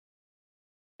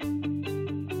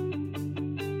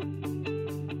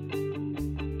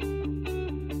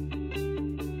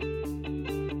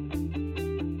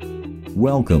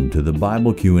Welcome to the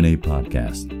Bible Q&A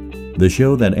podcast, the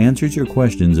show that answers your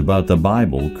questions about the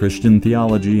Bible, Christian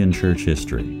theology, and church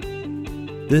history.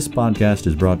 This podcast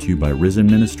is brought to you by Risen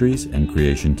Ministries and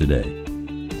Creation Today.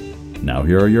 Now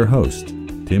here are your hosts,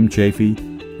 Tim Chafee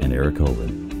and Eric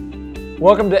Hovind.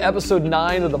 Welcome to episode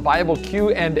 9 of the Bible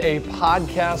Q&A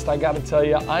podcast. I got to tell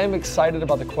you, I am excited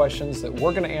about the questions that we're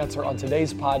going to answer on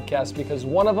today's podcast because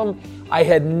one of them, I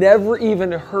had never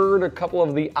even heard a couple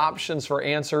of the options for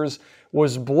answers,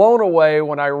 was blown away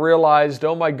when I realized,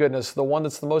 oh my goodness, the one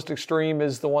that's the most extreme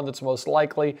is the one that's most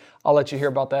likely. I'll let you hear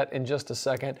about that in just a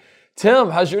second.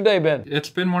 Tim, how's your day been? It's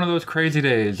been one of those crazy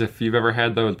days, if you've ever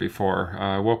had those before.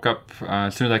 I woke up,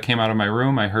 as soon as I came out of my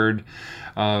room, I heard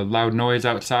loud noise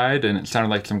outside, and it sounded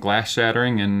like some glass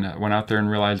shattering, and went out there and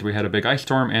realized we had a big ice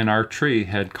storm, and our tree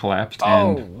had collapsed,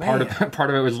 and part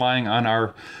of it was lying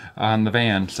on the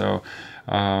van, so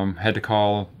had to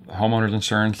call homeowners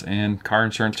insurance and car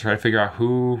insurance to try to figure out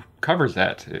who covers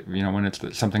that, when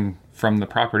it's something from the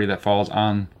property that falls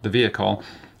on the vehicle.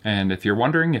 And if you're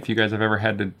wondering if you guys have ever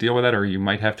had to deal with that, or you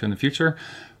might have to in the future,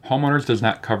 homeowners does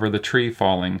not cover the tree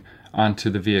falling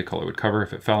onto the vehicle. It would cover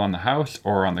if it fell on the house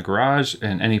or on the garage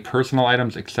and any personal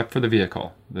items except for the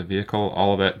vehicle. The vehicle,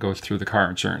 all of that goes through the car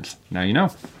insurance. Now you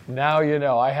know. Now you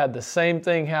know. I had the same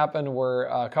thing happen where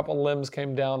a couple limbs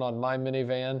came down on my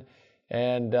minivan,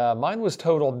 and mine was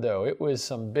totaled though. It was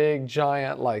some big,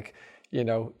 giant,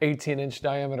 18-inch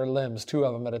diameter limbs, 2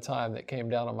 of them at a time, that came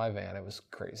down on my van. It was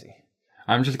crazy.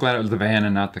 I'm just glad it was the van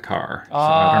and not the car. So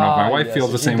I don't know if my wife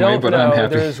feels the same way, but I'm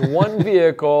happy. There's one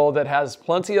vehicle that has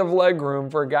plenty of leg room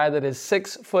for a guy that is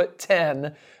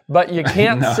 6'10", but you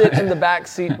can't sit in the back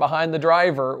seat behind the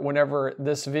driver whenever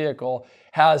this vehicle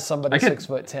has somebody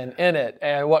 6'10" in it.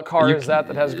 And what car is that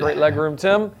has great leg room,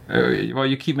 Tim? Well,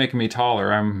 you keep making me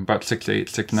taller. I'm about 6'8",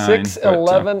 6'9".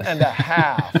 6'11" and a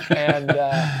half. And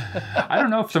I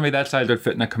don't know if somebody that size would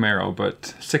fit in a Camaro, but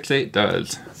 6'8"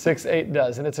 does. 6'8"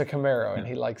 does, and it's a Camaro, and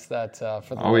he likes that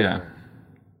for the leg room.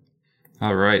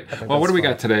 All right. Well, what do we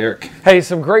got today, Eric? Hey,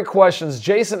 some great questions.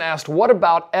 Jason asked, what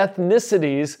about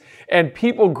ethnicities and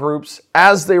people groups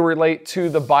as they relate to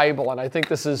the Bible? And I think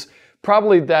this is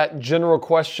probably that general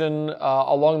question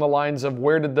along the lines of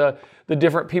where did the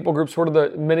different people groups,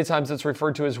 many times it's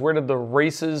referred to as where did the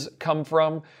races come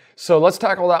from? So let's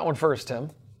tackle that one first,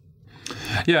 Tim.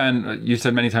 Yeah, and you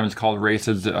said many times it's called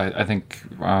races. I think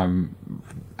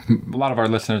a lot of our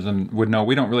listeners would know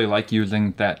we don't really like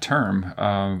using that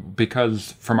term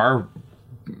because from our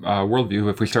worldview,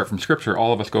 if we start from Scripture,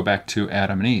 all of us go back to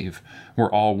Adam and Eve. We're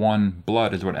all one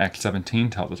blood is what Acts 17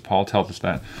 tells us. Paul tells us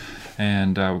that.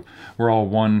 And we're all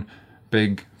one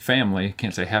big family.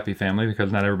 Can't say happy family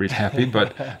because not everybody's happy,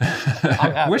 but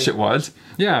I wish it was.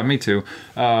 Yeah, me too.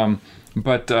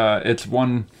 But it's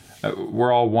one,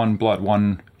 we're all one blood,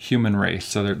 one human race.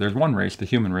 So there's one race, the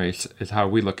human race is how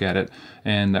we look at it,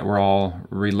 and that we're all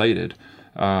related.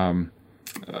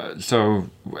 So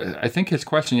I think his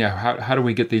question, how do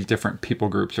we get these different people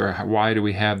groups, or why do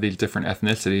we have these different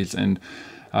ethnicities? And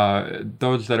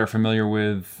those that are familiar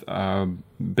with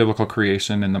biblical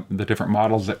creation and the different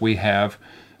models that we have,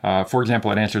 for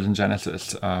example, it answers in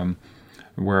Genesis,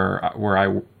 where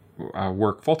I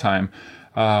work full time.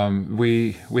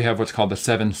 We have what's called the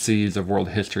 7 C's of world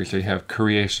history. So you have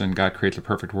creation, God creates a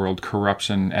perfect world;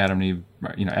 corruption, Adam and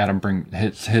Eve, Adam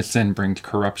his sin brings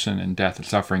corruption and death and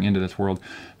suffering into this world.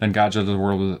 Then God judges the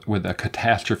world with a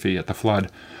catastrophe at the flood.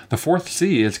 The 4th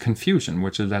C is confusion,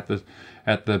 which is at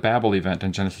the Babel event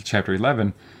in Genesis chapter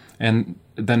 11. And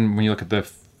then when you look at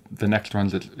the next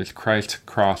ones, it's Christ,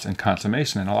 cross, and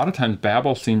consummation. And a lot of times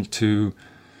Babel seems to,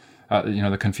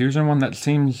 the confusion one, that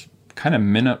seems kind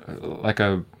of like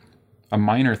a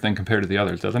minor thing compared to the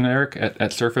others, doesn't it, Eric,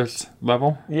 at surface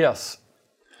level? Yes.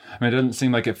 I mean, it doesn't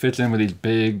seem like it fits in with these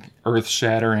big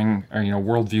earth-shattering or,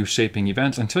 worldview-shaping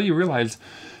events until you realize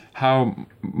how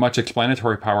much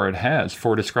explanatory power it has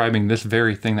for describing this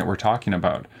very thing that we're talking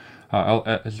about,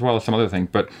 as well as some other things.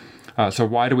 But so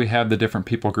why do we have the different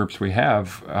people groups we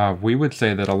have? We would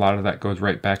say that a lot of that goes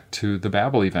right back to the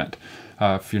Babel event.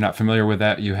 If you're not familiar with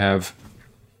that, you have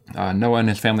Noah and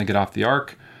his family get off the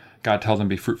ark. God tells them,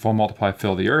 be fruitful, multiply,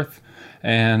 fill the earth.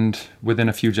 And within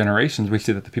a few generations, we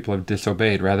see that the people have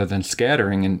disobeyed. Rather than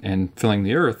scattering and filling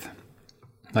the earth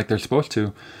like they're supposed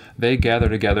to, they gather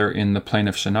together in the plain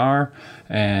of Shinar,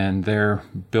 and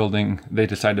they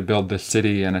decide to build this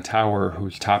city and a tower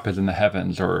whose top is in the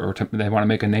heavens, or they want to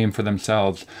make a name for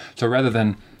themselves. So rather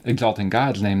than exalting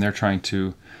God's name, they're trying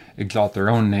to exalt their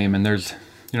own name. And there's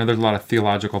there's a lot of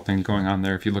theological things going on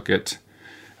there. If you look at,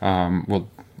 well,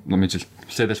 let me just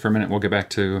say this for a minute. We'll get back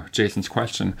to Jason's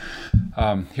question.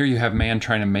 Here you have man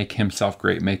trying to make himself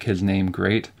great, make his name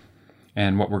great.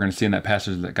 And what we're going to see in that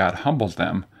passage is that God humbles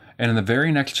them. And in the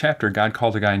very next chapter, God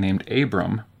calls a guy named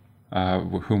Abram,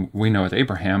 whom we know as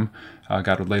Abraham.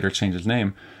 God would later change his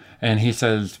name. And he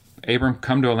says, Abram,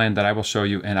 come to a land that I will show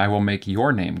you, and I will make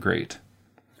your name great.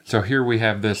 So here we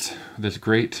have this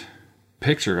great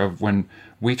picture of when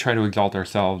we try to exalt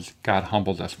ourselves, God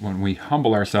humbles us. When we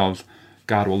humble ourselves,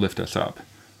 God will lift us up.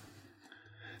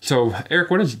 So, Eric,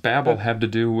 what does Babel have to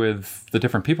do with the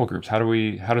different people groups? How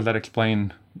does that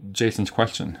explain Jason's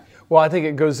question? Well, I think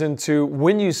it goes into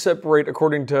when you separate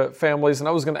according to families, and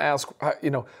I was going to ask,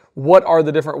 what are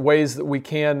the different ways that we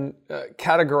can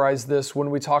categorize this when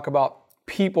we talk about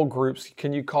people groups?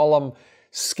 Can you call them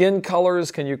skin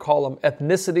colors? Can you call them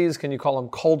ethnicities? Can you call them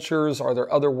cultures? Are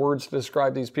there other words to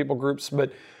describe these people groups?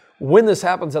 But when this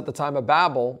happens at the time of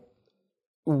Babel,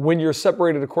 when you're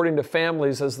separated according to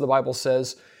families, as the Bible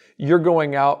says, you're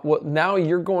going out, well, now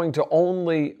you're going to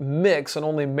only mix and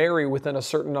only marry within a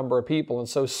certain number of people. And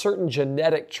so certain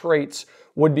genetic traits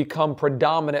would become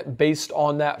predominant based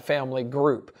on that family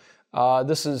group.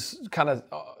 This is kind of,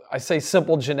 I say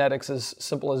simple genetics, as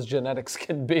simple as genetics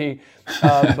can be.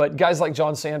 But guys like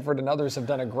John Sanford and others have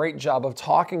done a great job of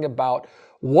talking about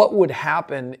what would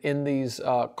happen in these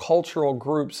cultural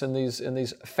groups, in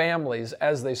these families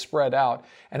as they spread out,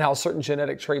 and how certain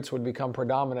genetic traits would become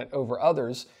predominant over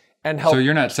others. And help. So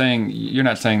you're not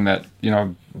saying that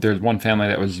there's one family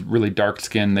that was really dark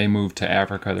skinned, they moved to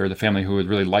Africa. There was a family who was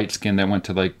really light skinned that went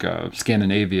to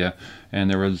Scandinavia, and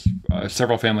there was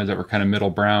several families that were kind of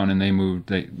middle brown, and they moved.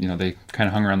 They kind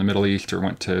of hung around the Middle East or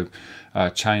went to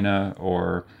China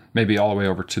or maybe all the way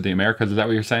over to the Americas. Is that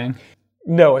what you're saying?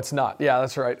 No, it's not. Yeah,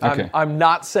 that's right. Okay. I'm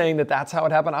not saying that that's how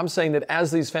it happened. I'm saying that as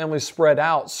these families spread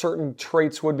out, certain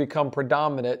traits would become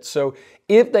predominant. So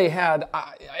if they had,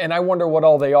 and I wonder what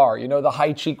all they are, the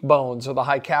high cheekbones or the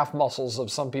high calf muscles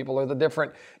of some people, or the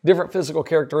different physical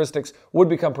characteristics would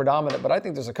become predominant. But I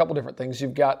think there's a couple different things.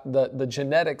 You've got the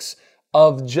genetics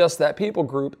of just that people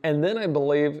group. And then I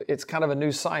believe it's kind of a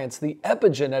new science. The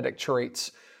epigenetic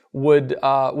traits would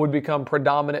become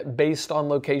predominant based on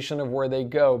location of where they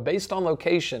go. Based on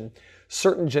location,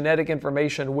 certain genetic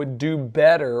information would do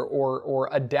better or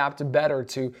adapt better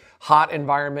to hot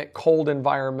environment, cold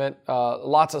environment,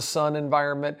 lots of sun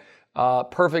environment,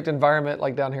 perfect environment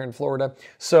like down here in Florida.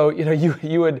 So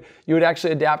you would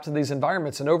actually adapt to these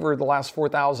environments, and over the last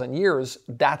 4,000 years,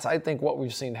 that's I think what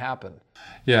we've seen happen.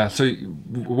 Yeah. So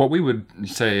what we would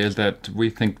say is that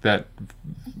we think that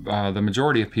the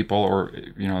majority of people, or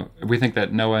we think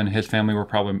that Noah and his family were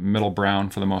probably middle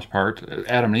brown for the most part.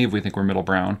 Adam and Eve, we think, were middle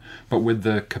brown, but with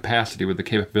the capacity, with the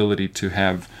capability to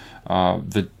have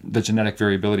the genetic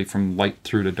variability from light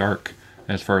through to dark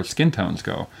as far as skin tones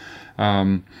go.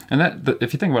 And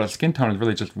if you think about it, skin tone is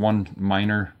really just one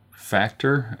minor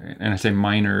factor, and I say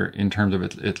minor in terms of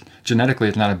it's genetically,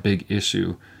 it's not a big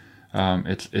issue.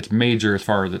 It's major as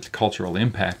far as its cultural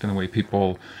impact and the way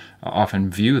people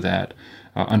often view that.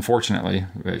 Unfortunately,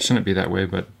 it shouldn't be that way,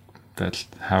 but that's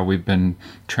how we've been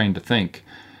trained to think.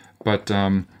 But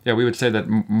we would say that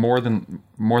more than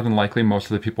likely, most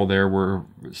of the people there were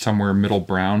somewhere middle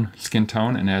brown skin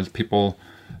tone, and as people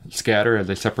scatter, as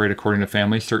they separate according to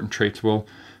family, certain traits will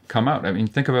come out. I mean,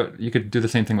 think about, you could do the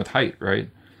same thing with height, right?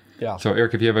 Yeah. So,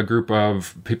 Eric, if you have a group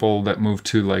of people that move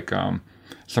to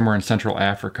somewhere in Central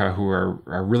Africa who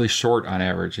are really short on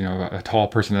average, a tall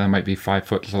person that might be 5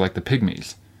 foot, so like the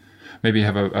pygmies. Maybe you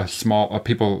have a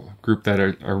people group that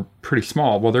are pretty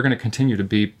small. Well, they're going to continue to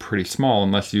be pretty small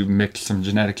unless you mix some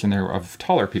genetics in there of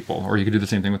taller people. Or you could do the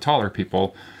same thing with taller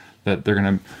people, that they're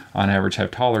going to, on average, have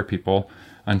taller people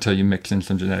until you mix in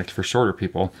some genetics for shorter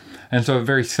people. And so a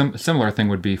very similar thing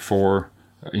would be for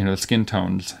the skin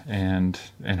tones and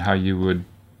how you would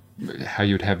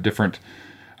have different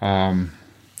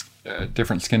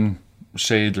skin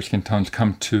shades or skin tones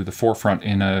come to the forefront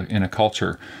in a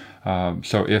culture.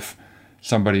 So if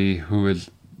somebody who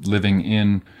is living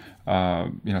in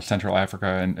Central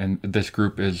Africa and this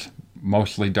group is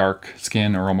mostly dark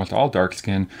skin or almost all dark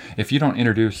skin, if you don't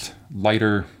introduce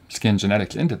lighter skin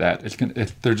genetics into that,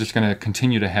 they're just going to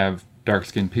continue to have dark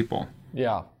skinned people.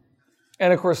 Yeah.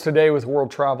 And of course, today with world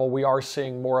travel, we are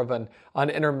seeing more of an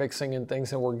intermixing in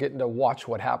things, and we're getting to watch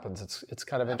what happens. It's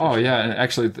kind of interesting. Oh yeah, and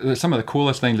actually, some of the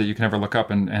coolest things that you can ever look up,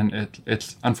 and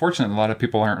it's unfortunate a lot of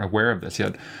people aren't aware of this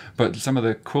yet. But some of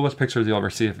the coolest pictures you'll ever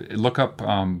see, look up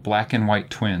black and white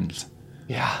twins.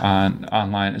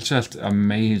 online. It's just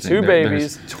amazing. Two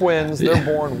babies, twins. They're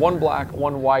born, one black,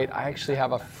 one white. I actually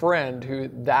have a friend who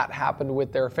that happened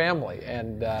with their family,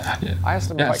 and I asked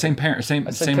them. Yeah, same parents, same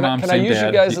mom, same dad. Can I use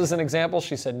you guys as an example?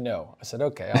 She said no. I said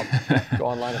okay. I'll go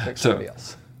online and pick somebody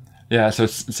else. Yeah, so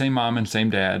same mom and same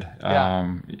dad.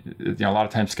 A lot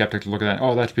of times skeptics look at that.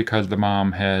 Oh, that's because the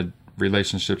mom had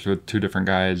relationships with two different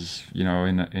guys,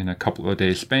 in a couple of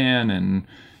days span, and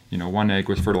one egg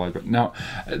was fertilized. But no,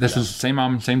 this is the same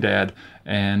mom, same dad,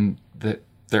 and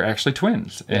they're actually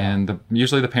twins. Yeah. And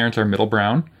usually the parents are middle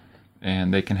brown,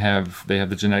 and they have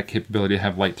the genetic capability to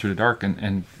have light through the dark.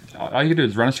 And all you do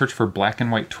is run a search for black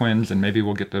and white twins, and maybe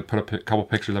we'll get to put a couple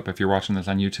pictures up if you're watching this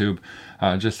on YouTube.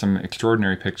 Just some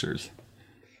extraordinary pictures.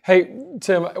 Hey,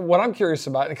 Tim, what I'm curious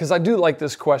about, because I do like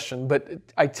this question, but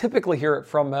I typically hear it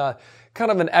from kind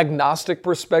of an agnostic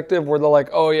perspective where they're like,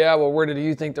 oh yeah, well, where did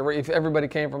you think if everybody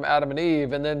came from Adam and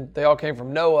Eve and then they all came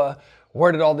from Noah,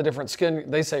 where did all the different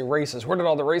they say races, where did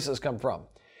all the races come from?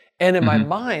 And in my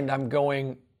mind, I'm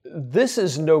going, this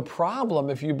is no problem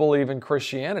if you believe in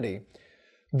Christianity.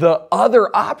 The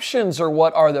other options are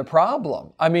what are the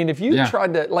problem. I mean, if you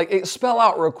tried to spell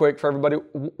out real quick for everybody,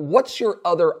 what's your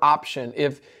other option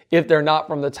if they're not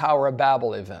from the Tower of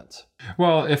Babel event?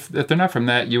 Well, if they're not from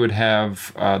that, you would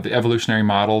have the evolutionary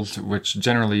models, which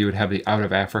generally you would have the out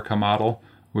of Africa model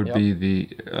would be the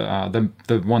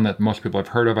one that most people have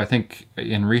heard of. I think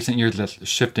in recent years that's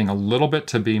shifting a little bit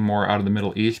to be more out of the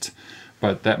Middle East,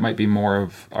 but that might be more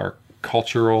of our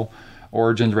cultural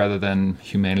origins rather than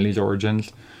humanity's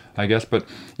origins, I guess. But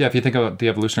yeah, if you think about the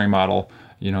evolutionary model,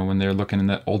 when they're looking in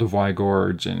the Olduvai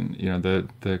Gorge and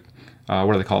the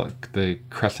what do they call it, the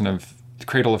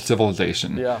cradle of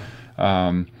civilization,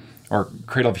 or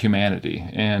cradle of humanity,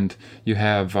 and you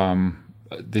have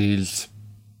these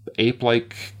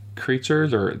ape-like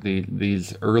creatures or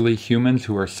these early humans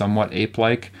who are somewhat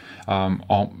ape-like.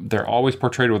 They're always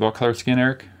portrayed with what color skin,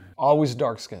 Eric? Always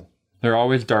dark skin. They're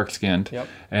always dark-skinned. Yep.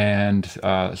 And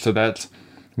so that's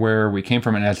where we came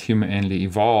from. And as humanity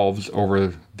evolves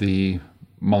over the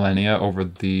millennia, over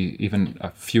even a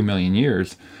few million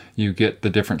years, you get the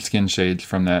different skin shades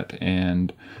from that.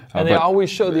 And they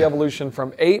always show the evolution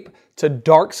from ape to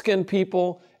dark-skinned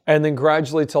people and then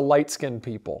gradually to light-skinned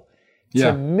people.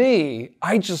 To me,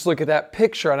 I just look at that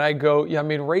picture and I go,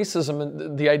 racism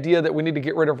and the idea that we need to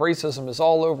get rid of racism is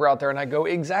all over out there. And I go,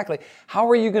 exactly. How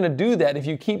are you going to do that if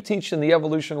you keep teaching the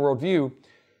evolution worldview,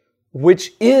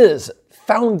 which is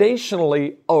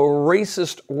foundationally a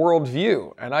racist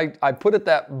worldview? And I put it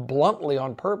that bluntly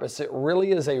on purpose. It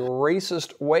really is a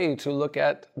racist way to look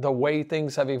at the way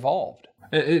things have evolved.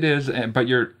 It is, but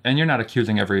you're not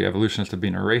accusing every evolutionist of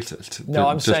being a racist. No,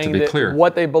 I'm saying that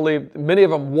what they believe, many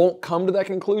of them won't come to that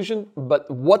conclusion,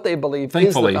 but what they believe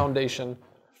is the foundation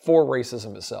for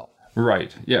racism itself.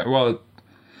 Right. Yeah. Well,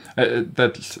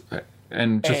 that's,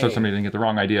 and just so somebody didn't get the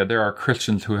wrong idea, there are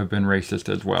Christians who have been racist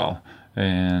as well,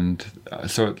 and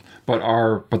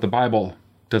but the Bible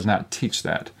does not teach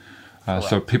that.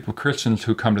 So Christians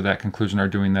who come to that conclusion are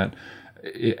doing that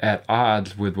at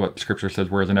odds with what Scripture says,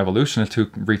 whereas an evolutionist who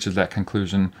reaches that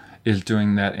conclusion is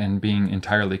doing that and being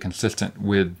entirely consistent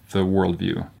with the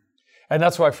worldview. And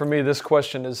that's why for me this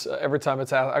question is, every time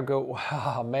it's asked, I go,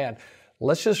 wow, man,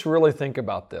 let's just really think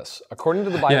about this. According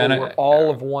to the Bible, we're all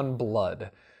of one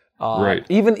blood. Right.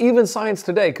 Even science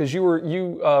today, because you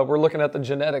were looking at the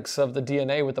genetics of the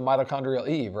DNA with the mitochondrial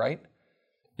Eve, right?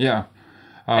 Yeah.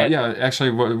 Actually,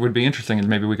 what would be interesting is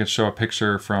maybe we could show a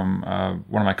picture from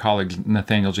one of my colleagues,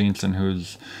 Nathaniel Jeanson,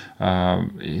 who's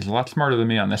he's a lot smarter than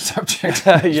me on this subject.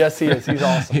 Yes, he is. He's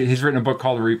awesome. He's written a book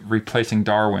called Replacing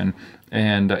Darwin,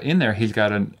 and in there he's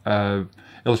got an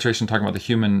illustration talking about the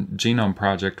Human Genome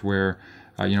Project, where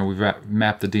we've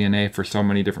mapped the DNA for so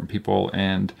many different people,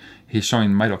 and he's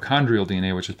showing mitochondrial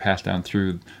DNA, which is passed down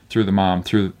through the mom,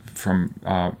 through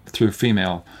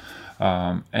female,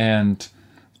 and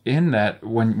in that,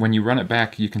 when you run it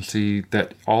back, you can see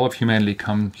that all of humanity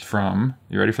comes from,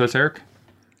 you ready for this, Eric?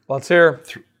 Let's hear.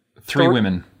 Three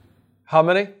women. How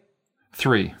many?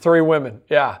 Three. Three women,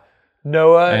 yeah.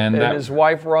 Noah and his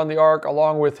wife were on the ark,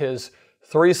 along with his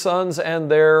 3 sons and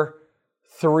their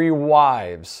 3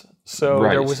 wives. So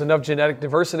there was enough genetic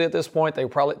diversity at this point. They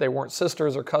weren't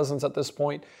sisters or cousins at this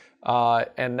point.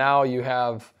 And now you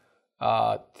have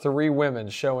 3 women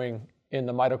showing in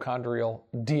the mitochondrial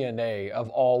DNA of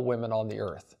all women on the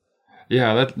earth.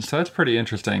 Yeah, that's pretty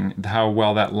interesting how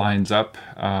well that lines up.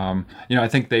 I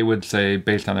think they would say,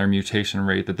 based on their mutation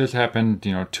rate, that this happened,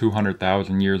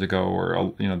 200,000 years ago,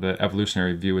 or the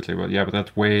evolutionary view would say, well, yeah, but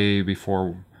that's way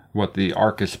before what the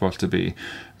ark is supposed to be.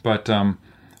 But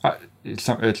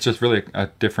it's just really a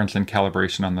difference in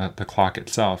calibration on the clock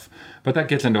itself. But that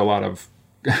gets into a lot of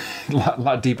a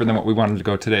lot deeper than what we wanted to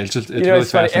go today. It's really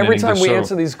it's funny. fascinating. Every time we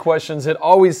answer these questions, it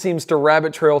always seems to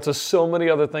rabbit trail to so many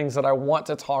other things that I want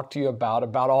to talk to you about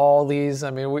all these.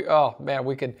 I mean, we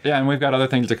could. Yeah, and we've got other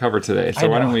things to cover today. So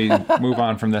why don't we move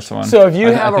on from this one? So if you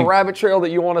have a rabbit trail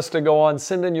that you want us to go on,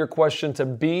 send in your question to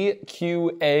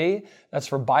BQA. That's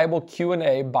for Bible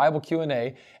Q&A,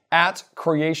 at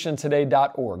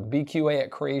creationtoday.org, bqa at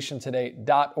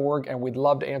creationtoday.org, and we'd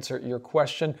love to answer your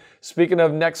question. Speaking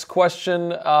of next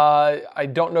question, I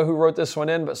don't know who wrote this one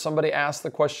in, but somebody asked the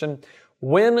question,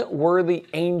 when were the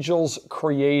angels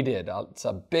created? It's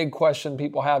a big question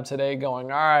people have today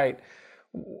going, all right,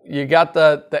 you got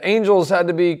the angels had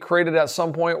to be created at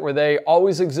some point. Were they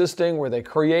always existing? Were they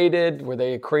created? Were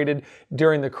they created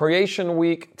during the creation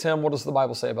week? Tim, what does the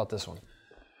Bible say about this one?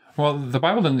 Well, the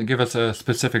Bible doesn't give us a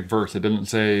specific verse. It doesn't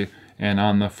say, and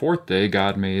on the fourth day,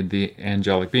 God made the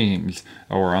angelic beings,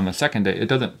 or on the second day. It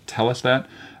doesn't tell us that,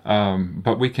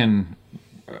 but we can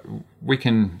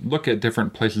look at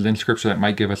different places in Scripture that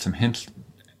might give us some hints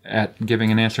at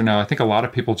giving an answer. Now, I think a lot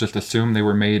of people just assume they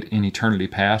were made in eternity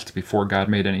past before God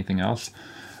made anything else.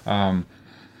 I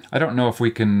don't know if we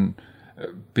can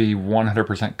be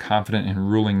 100% confident in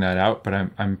ruling that out, but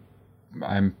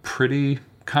I'm pretty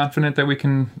confident that we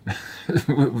can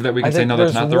say no,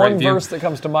 that's not the right view. There's one verse that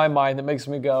comes to my mind that makes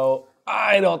me go,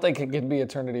 I don't think it can be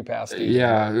eternity past.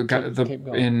 Yeah,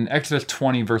 in Exodus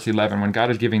 20 verse 11, when God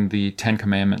is giving the 10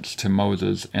 commandments to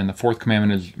Moses, and the fourth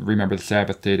commandment is remember the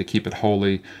Sabbath day to keep it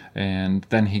holy, and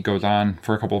then he goes on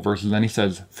for a couple of verses, then he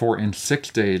says, for in 6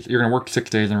 days, you're going to work 6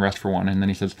 days and rest for one, and then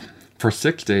he says, for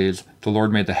 6 days the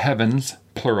Lord made the heavens,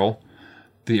 plural,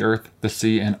 the earth, the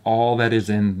sea, and all that is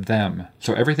in them.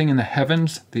 So everything in the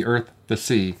heavens, the earth, the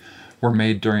sea, were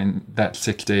made during that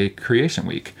 6-day creation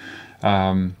week.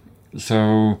 The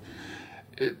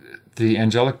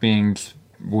angelic beings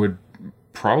would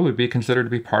probably be considered to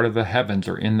be part of the heavens,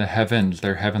 or in the heavens.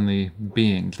 They're heavenly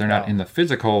beings. They're not in the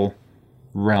physical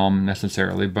realm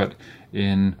necessarily, but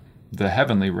in the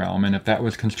heavenly realm. And if that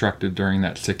was constructed during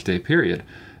that 6-day period,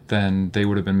 then they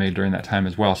would have been made during that time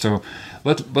as well. So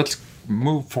let's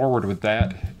move forward with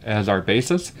that as our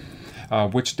basis.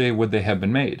 Which day would they have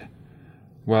been made?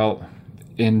 Well,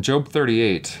 in Job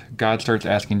 38, God starts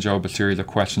asking Job a series of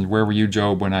questions. Where were you,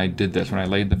 Job, when I did this, when I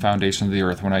laid the foundation of the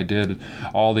earth, when I did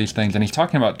all these things? And he's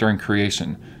talking about during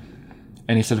creation.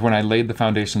 And he says, when I laid the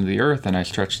foundation of the earth, and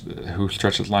who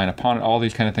stretched his line upon it, all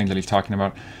these kind of things that he's talking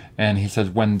about. And he says,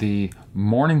 when the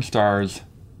morning stars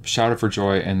shouted for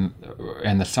joy, and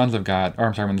the sons of God,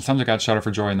 when the sons of God shouted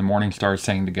for joy, and the morning stars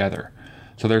sang together.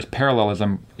 So there's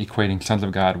parallelism equating sons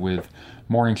of God with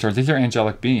morning stars. These are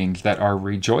angelic beings that are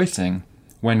rejoicing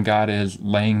when God is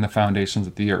laying the foundations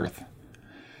of the earth.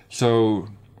 So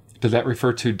does that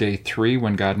refer to day 3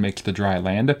 when God makes the dry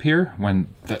land appear,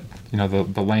 when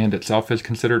the land itself is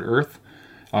considered earth?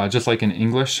 Just like in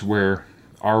English, where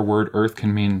our word earth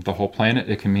can mean the whole planet,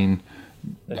 it can mean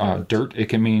dirt, it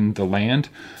can mean the land.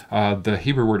 The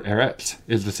Hebrew word eretz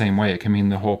is the same way. It can mean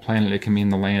the whole planet, it can mean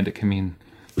the land, it can mean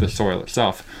the soil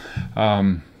itself.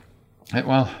 I'm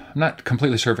not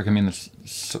completely sure if it can mean the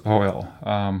soil,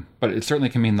 but it certainly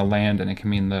can mean the land, and it can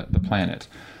mean the planet.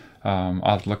 I'll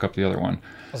have to look up the other one.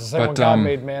 It's the same when God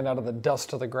made man out of the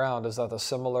dust of the ground. Is that the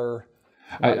similar?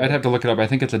 I'd have to look it up. I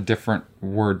think it's a different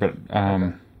word, but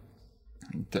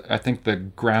I think the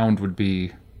ground would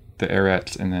be the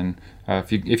eretz, and then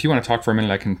if you want to talk for a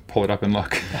minute, I can pull it up and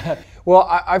look. Well,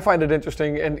 I find it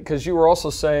interesting, and because you were also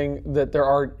saying that there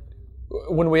are,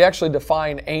 when we actually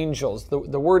define angels, the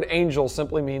word angel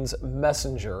simply means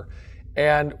messenger,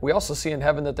 and we also see in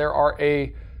heaven that there are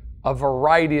a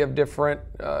variety of different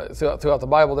throughout the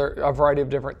Bible. There are a variety of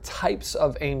different types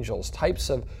of angels,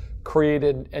 types of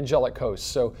created angelic hosts.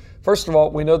 So first of all,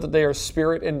 we know that they are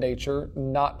spirit in nature,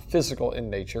 not physical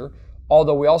in nature.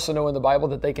 Although we also know in the Bible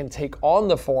that they can take on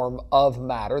the form of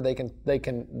matter, they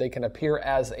can appear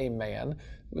as a man.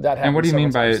 That happens. And what do you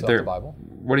mean by the Bible?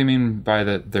 What do you mean by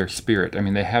their spirit? I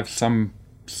mean, they have some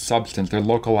substance. They're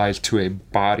localized to a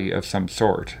body of some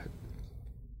sort.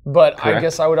 But correct? I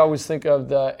guess I would always think of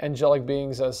the angelic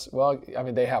beings as, well, I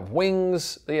mean, they have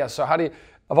wings. Yeah. So how do you?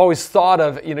 I've always thought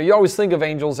of, you always think of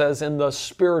angels as in the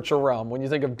spiritual realm. When you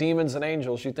think of demons and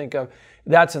angels, you think of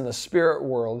that's in the spirit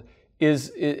world.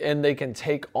 And they can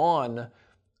take on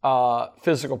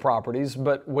physical properties.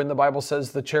 But when the Bible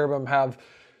says the cherubim have,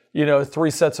 3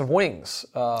 sets of wings.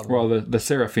 The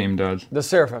seraphim does. The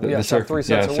seraphim, yes, have 3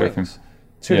 sets of seraphim. wings.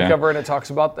 2 to cover, and it talks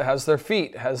about has their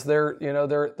feet, has their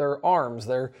arms,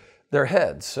 their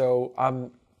head.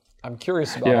 So I'm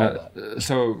curious about all that.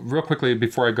 So real quickly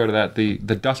before I go to that, the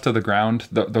dust of the ground,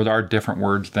 those are different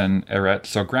words than eret.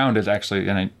 So ground is actually,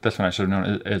 and this one I should have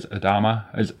known, is Adama.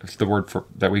 It's the word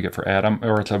that we get for Adam,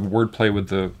 or it's a word play with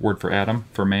the word for Adam,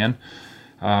 for man.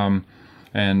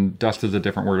 And dust is a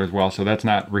different word as well. So that's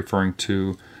not referring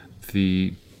to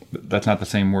that's not the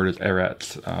same word as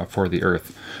Eretz for the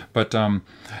earth. But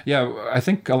I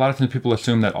think a lot of times people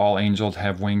assume that all angels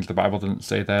have wings. The Bible doesn't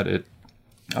say that. It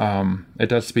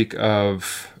does speak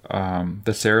of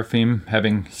the seraphim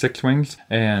having 6 wings,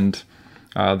 and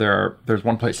there's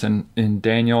one place in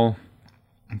Daniel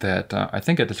that I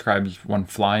think it describes one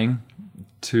flying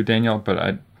to Daniel,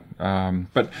 but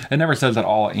it never says that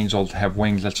all angels have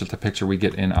wings. That's just a picture we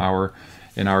get in our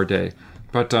day.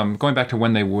 But going back to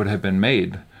when they would have been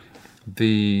made,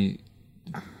 if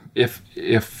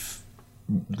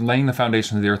laying the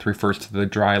foundation of the earth refers to the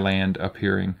dry land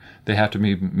appearing, they have to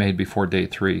be made before day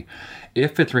 3.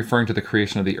 If it's referring to the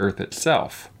creation of the earth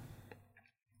itself,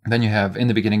 then you have, in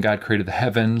the beginning God created the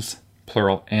heavens,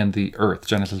 plural, and the earth,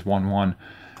 Genesis 1:1.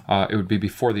 It would be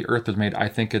before the earth was made. I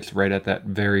think it's right at that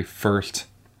very first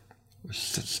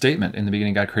statement. In the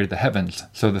beginning God created the heavens.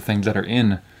 So the things that are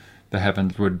in the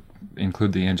heavens would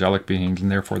include the angelic beings,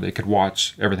 and therefore they could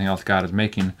watch everything else God is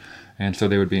making, and so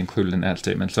they would be included in that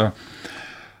statement. So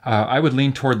I would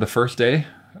lean toward the first day,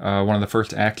 one of the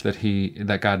first acts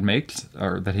that God makes,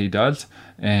 or that He does,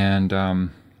 and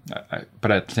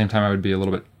but at the same time I would be a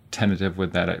little bit tentative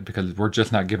with that, because we're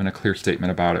just not given a clear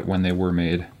statement about it when they were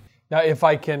made. Now, if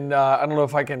I can, I don't know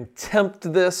if I can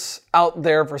tempt this out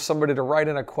there for somebody to write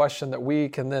in a question that we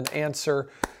can then answer.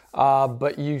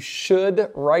 But you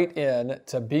should write in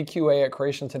to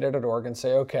bqa@creationtoday.org and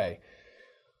say, okay,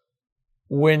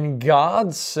 when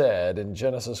God said in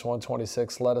Genesis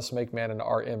 1:26, let us make man in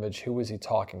our image, who was He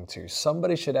talking to?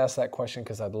 Somebody should ask that question,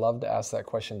 because I'd love to ask that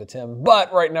question to Tim.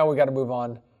 But right now we got to move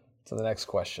on to the next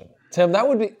question. Tim,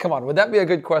 would that be a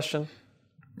good question?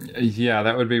 Yeah,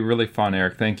 that would be really fun,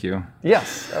 Eric. Thank you.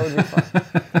 Yes, that would be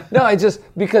fun. No,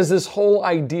 because this whole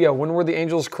idea, when were the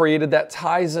angels created, that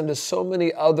ties into so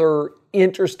many other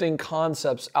interesting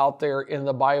concepts out there in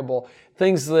the Bible.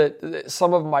 Things that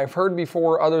some of them I've heard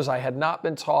before, others I had not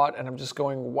been taught, and I'm just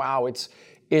going, wow,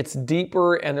 it's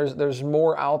deeper, and there's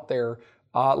more out there.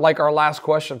 Like our last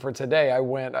question for today,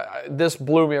 this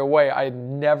blew me away. I had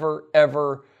never,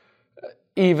 ever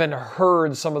even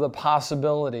heard some of the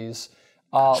possibilities.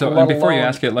 Before you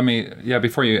ask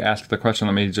the question,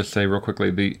 let me just say real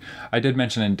quickly, I did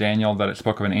mention in Daniel that it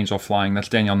spoke of an angel flying. That's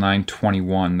Daniel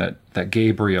 9:21, that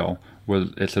Gabriel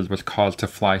was caused to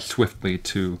fly swiftly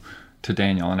to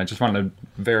Daniel. And I just wanted to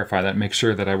verify that, make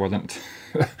sure that I wasn't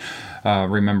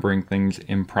remembering things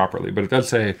improperly. But it does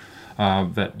say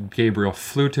that Gabriel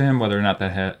flew to him. Whether or not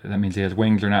that means he has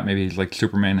wings or not, maybe he's like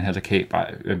Superman and has a cape.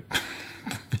 It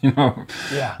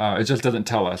just doesn't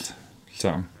tell us.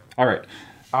 So, all right.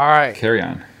 Carry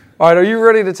on. All right, are you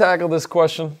ready to tackle this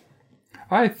question?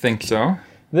 I think so.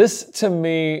 This, to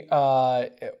me,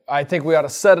 I think we ought to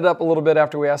set it up a little bit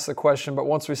after we ask the question, but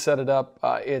once we set it up,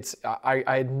 I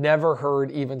had never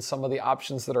heard even some of the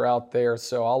options that are out there,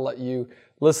 so I'll let you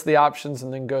list the options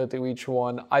and then go through each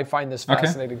one. I find this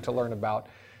fascinating to learn about.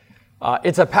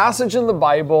 It's a passage in the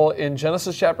Bible in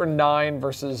Genesis chapter 9,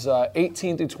 verses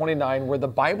 18 through 29, where the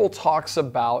Bible talks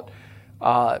about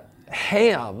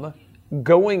Ham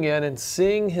going in and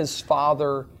seeing his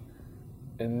father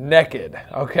naked.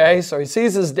 Okay, so he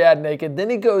sees his dad naked, then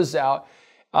he goes out,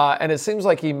 and it seems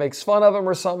like he makes fun of him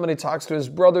or something, and he talks to his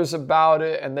brothers about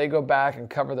it, and they go back and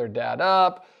cover their dad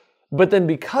up. But then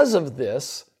because of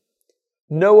this,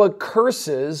 Noah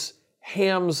curses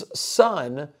Ham's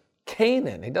son,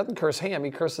 Canaan. He doesn't curse Ham,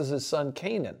 he curses his son,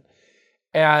 Canaan.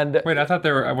 And wait, I thought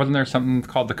wasn't there something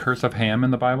called the curse of Ham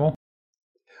in the Bible?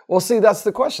 Well, see, that's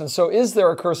the question. So is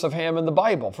there a curse of Ham in the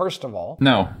Bible, first of all?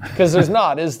 No. Because there's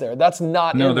not, is there? That's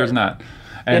not No, there's not.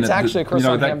 And it's actually a curse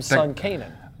on Ham's son,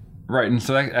 Canaan. Right, and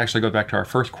so that actually goes back to our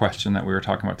first question that we were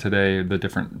talking about today, the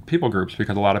different people groups,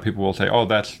 because a lot of people will say, oh,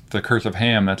 that's the curse of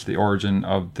Ham, that's the origin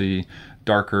of the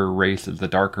darker races, the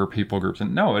darker people groups.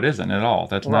 And no, it isn't at all.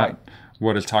 That's not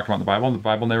what is talked about in the Bible. The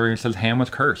Bible never even says Ham was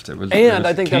cursed. It was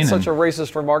I think Canaan. That's such a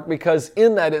racist remark, because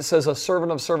in that it says, a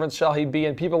servant of servants shall he be,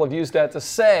 and people have used that to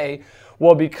say,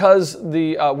 well, because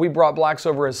we brought blacks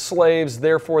over as slaves,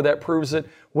 therefore that proves it.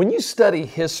 When you study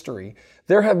history,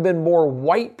 there have been more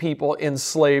white people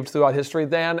enslaved throughout history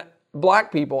than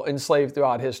black people enslaved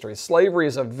throughout history? Slavery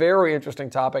is a very interesting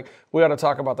topic. We ought to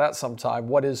talk about that sometime.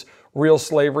 What is real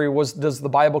slavery? Does the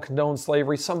Bible condone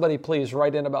slavery? Somebody please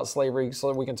write in about slavery so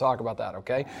that we can talk about that,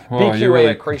 okay? Well,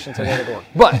 BQA at creationtoday.org.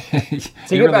 But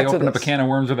to you get back really to opened up a this. can of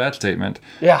worms with that statement.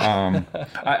 Yeah.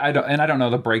 I don't know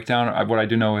the breakdown. What I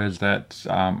do know is that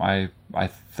I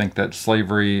think that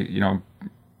slavery,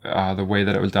 the way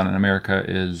that it was done in America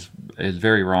is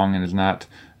very wrong and is not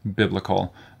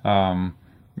biblical. Well,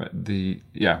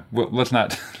 let's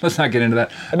not get into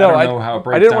that. No, I don't know how it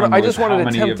breaks down. I just wanted to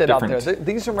many tempt it out there. different-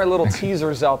 These are my little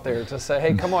teasers out there to say,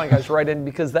 hey, come on, guys, write in,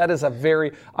 because that is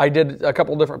I did a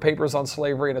couple different papers on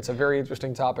slavery, and it's a very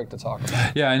interesting topic to talk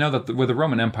about. Yeah, I know that with the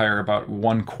Roman Empire, about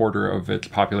 1/4 of its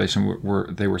population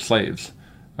were slaves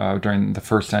during the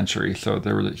first century. So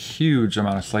there was a huge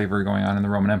amount of slavery going on in the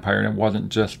Roman Empire, and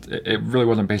it really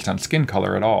wasn't based on skin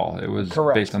color at all. It was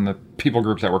Correct. based on the people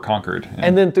groups that were conquered.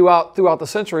 And then throughout the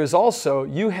centuries also,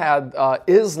 you had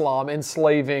Islam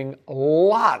enslaving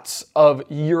lots of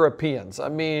Europeans. I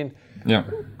mean, yeah.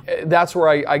 that's where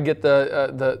I get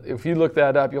if you look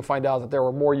that up, you'll find out that there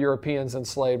were more Europeans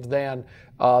enslaved than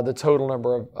the total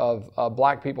number of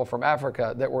black people from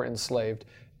Africa that were enslaved.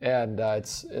 And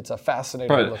it's a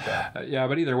fascinating look at.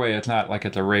 But either way, it's not like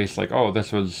it's a race. Like, oh,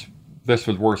 this was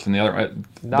worse than the other.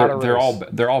 They're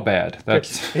all bad.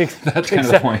 That's kind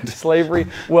of the point. Slavery.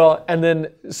 Well, and then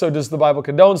so does the Bible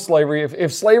condone slavery?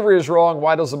 If slavery is wrong,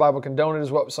 why does the Bible condone it? Is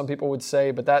what some people would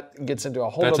say, but that gets into a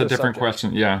whole. That's other a different subject.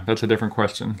 question. Yeah, that's a different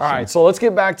question. All right, so let's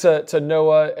get back to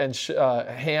Noah and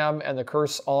Ham and the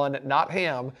curse on not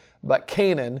Ham, but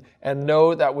Canaan, and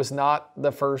no, that was not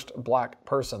the first black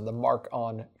person, the mark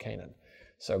on Canaan.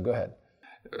 So go ahead.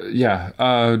 You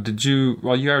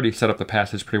already set up the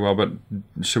passage pretty well, but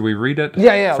should we read it?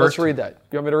 Yeah, first? let's read that.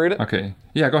 You want me to read it? Okay.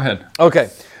 Yeah, go ahead. Okay.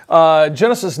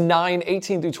 Genesis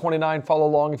 9:18-29. Follow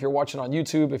along if you're watching on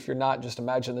YouTube. If you're not, just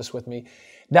imagine this with me.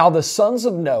 Now the sons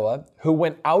of Noah who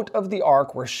went out of the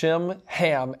ark were Shem,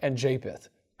 Ham, and Japheth.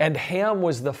 And Ham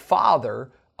was the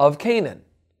father of Canaan.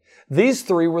 These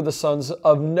three were the sons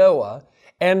of Noah,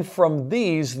 and from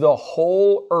these the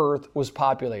whole earth was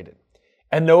populated.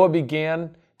 And Noah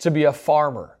began to be a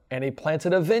farmer, and he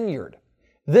planted a vineyard.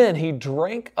 Then he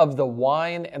drank of the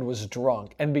wine and was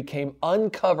drunk, and became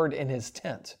uncovered in his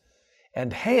tent.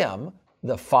 And Ham,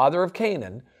 the father of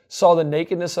Canaan, saw the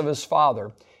nakedness of his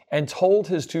father, and told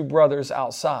his two brothers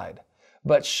outside.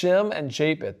 But Shem and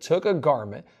Japheth took a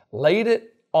garment, laid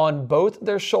it on both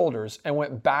their shoulders, and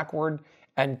went backward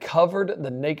and covered the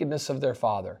nakedness of their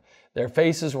father. Their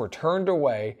faces were turned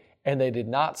away, and they did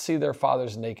not see their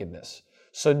father's nakedness.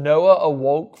 So Noah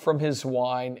awoke from his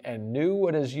wine and knew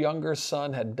what his younger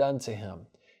son had done to him.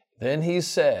 Then he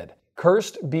said,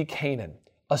 "Cursed be Canaan,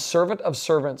 a servant of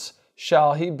servants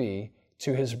shall he be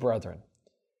to his brethren."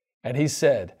 And he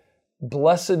said,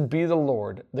 "Blessed be the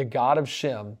Lord, the God of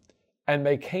Shem, and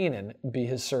may Canaan be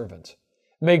his servant.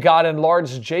 May God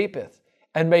enlarge Japheth,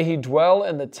 and may he dwell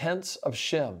in the tents of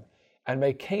Shem, and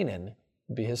may Canaan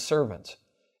be his servant."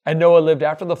 And Noah lived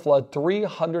after the flood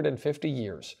 350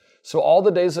 years. So all the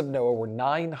days of Noah were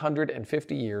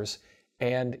 950 years,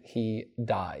 and he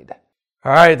died.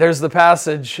 All right, there's the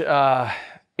passage.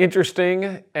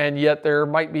 Interesting, and yet there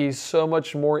might be so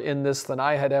much more in this than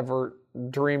I had ever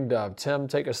dreamed of. Tim,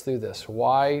 take us through this.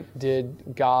 Why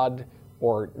did God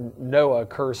or Noah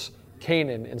curse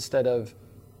Canaan instead of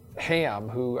Ham,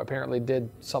 who apparently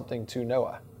did something to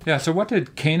Noah? Yeah, so what did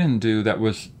Ham do that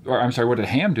was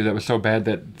so bad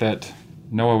that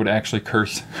Noah would actually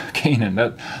curse Canaan?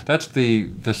 That's the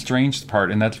strange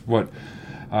part, and that's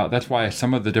why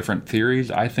some of the different theories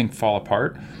I think fall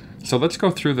apart. So let's go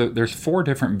through there's 4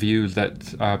 different views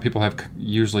that people have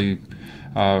usually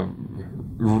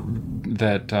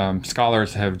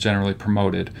scholars have generally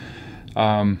promoted.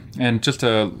 And just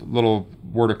a little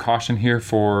word of caution here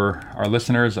for our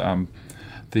listeners.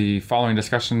 The following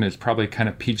discussion is probably kind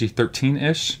of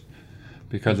PG-13-ish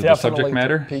because of the subject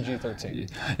matter. PG-13.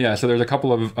 Yeah, so there's a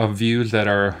couple of views that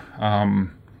are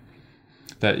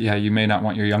you may not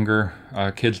want your younger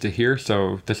kids to hear.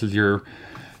 So this is your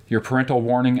parental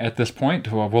warning at this point.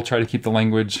 We'll try to keep the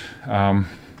language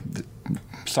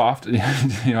soft,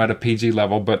 at a PG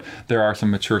level, but there are some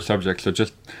mature subjects. So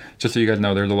just so you guys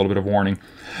know, there's a little bit of warning.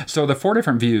 So the 4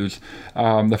 different views.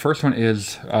 The first one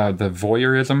is the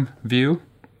voyeurism view.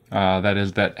 That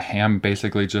is that Ham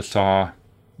basically just saw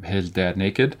his dad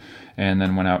naked and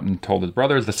then went out and told his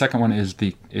brothers. The second one is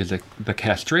the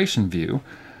castration view,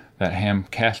 that Ham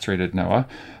castrated Noah.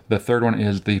 The third one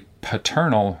is the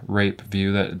paternal rape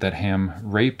view, that Ham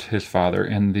raped his father.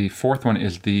 And the fourth one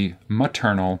is the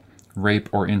maternal rape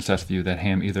or incest view, that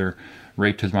Ham either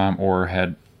raped his mom or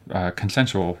had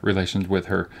consensual relations with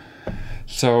her.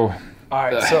 So, all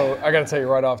right, so I got to tell you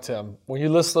right off, Tim, when you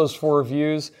list those 4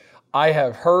 views, I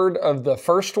have heard of the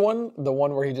first one, the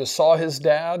one where he just saw his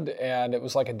dad and it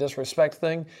was like a disrespect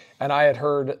thing, and I had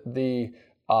heard the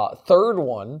third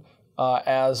one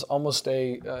as almost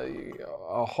a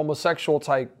homosexual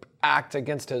type act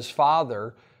against his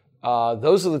father.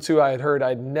 Those are the 2 I had heard.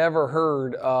 I'd never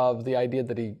heard of the idea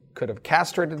that he could have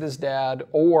castrated his dad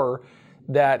or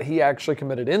that he actually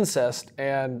committed incest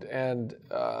and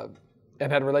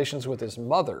had relations with his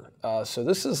mother. So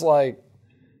this is like,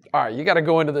 all right, you got to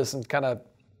go into this and kind of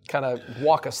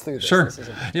walk us through this. Sure.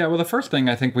 Yeah, well, the first thing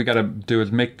I think we got to do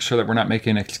is make sure that we're not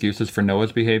making excuses for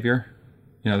Noah's behavior.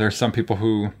 There's some people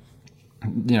who,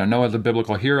 Noah's a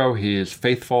biblical hero. He is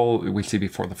faithful. We see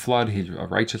before the flood, he's a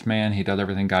righteous man. He does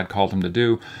everything God called him to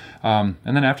do. And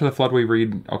then after the flood, we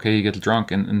read, okay, he gets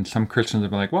drunk. And some Christians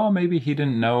have been like, well, maybe he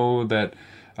didn't know that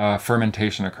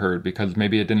fermentation occurred because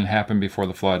maybe it didn't happen before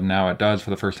the flood. Now it does for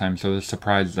the first time. So this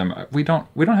surprises them. We don't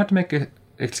have to make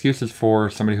excuses for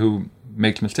somebody who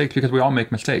makes mistakes because we all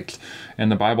make mistakes.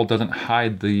 And the Bible doesn't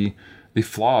hide the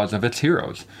flaws of its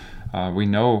heroes. We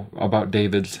know about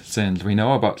David's sins. We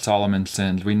know about Solomon's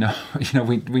sins. We know,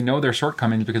 we know their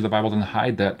shortcomings because the Bible doesn't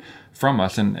hide that from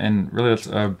us. And really, that's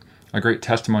a great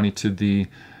testimony to the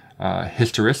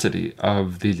historicity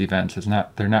of these events.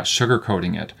 They're not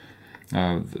sugarcoating it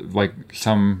like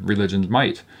some religions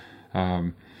might.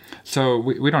 So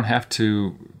we don't have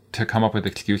to come up with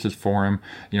excuses for him.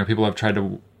 People have tried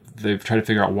to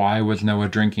figure out why was Noah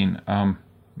drinking.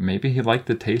 Maybe he liked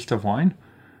the taste of wine.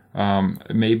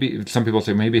 Maybe some people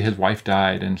say maybe his wife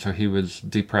died and so he was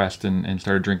depressed and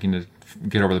started drinking to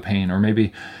get over the pain, or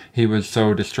maybe he was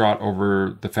so distraught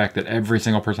over the fact that every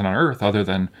single person on earth other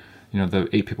than the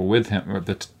 8 people with him, or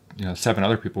the 7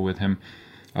 other people with him,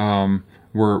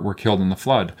 were killed in the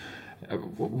flood.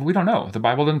 We don't know. The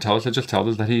Bible doesn't tell us. It just tells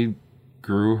us that he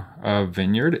grew a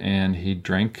vineyard and he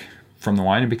drank from the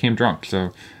wine and became drunk.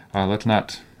 So let's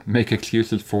not make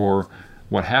excuses for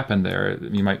what happened there.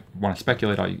 You might want to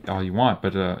speculate all you want,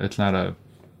 but it's not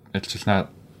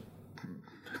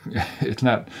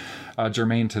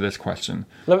germane to this question.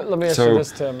 Let me ask you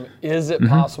this, Tim. Is it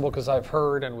possible, because I've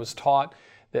heard and was taught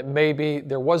that maybe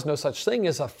there was no such thing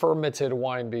as a fermented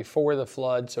wine before the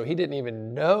flood, so he didn't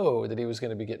even know that he was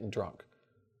going to be getting drunk?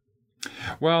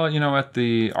 Well, at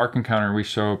the Ark Encounter, we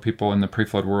show people in the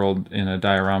pre-flood world in a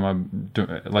diorama,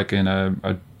 like in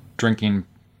a drinking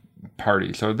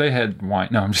party. So they had wine.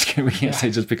 No, I'm just kidding. We can't say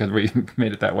just because we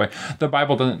made it that way. The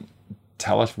Bible doesn't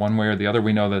tell us one way or the other.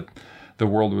 We know that the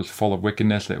world was full of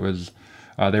wickedness. It was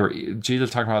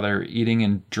Jesus talked about they were eating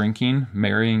and drinking,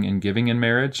 marrying and giving in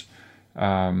marriage.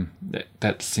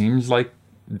 That seems like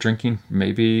drinking,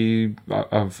 maybe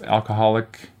of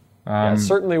alcoholic. It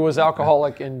certainly was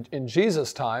alcoholic in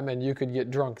Jesus' time, and you could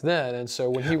get drunk then. And so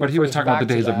when he was talking about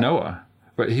the days of Noah.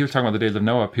 But he was talking about the days of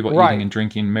Noah, people eating and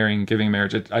drinking, marrying, giving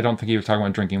marriage. I don't think he was talking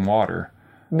about drinking water.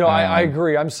 No, I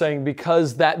agree. I'm saying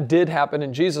because that did happen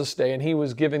in Jesus' day, and he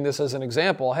was giving this as an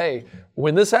example. Hey,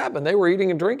 when this happened, they were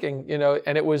eating and drinking,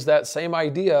 and it was that same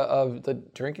idea of the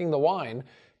drinking the wine.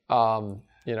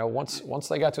 Once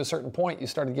they got to a certain point, you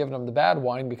started giving them the bad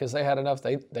wine because they had enough.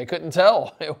 They couldn't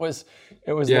tell. It was.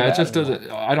 Yeah, it just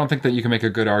doesn't. I don't think that you can make a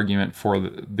good argument for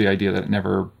the idea that it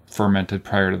never fermented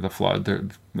prior to the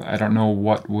flood. I don't know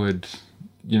what would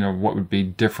be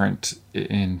different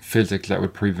in physics that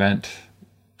would prevent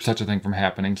such a thing from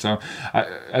happening. So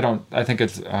I think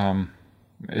it's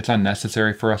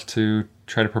unnecessary for us to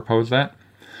try to propose that.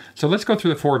 So let's go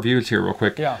through the 4 views here real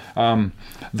quick. Yeah.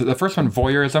 The first one,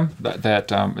 voyeurism.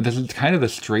 This is kind of the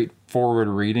straightforward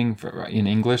reading in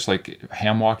English. Like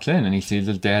Ham walks in and he sees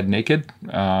his dad naked,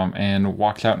 and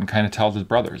walks out and kind of tells his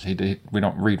brothers. We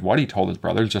don't read what he told his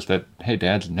brothers, just that, hey,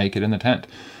 Dad's naked in the tent.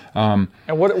 And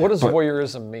what does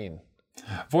voyeurism mean?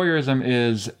 Voyeurism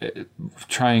is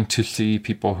trying to see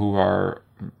people who are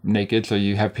naked. So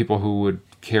you have people who would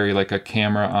carry like a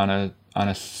camera on a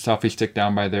selfie stick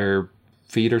down by their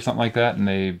feet or something like that, and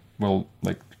they will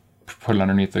like put it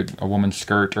underneath a woman's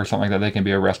skirt or something like that. They can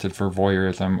be arrested for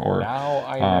voyeurism. Or now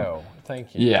I know.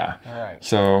 Thank you. Yeah. All right.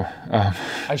 So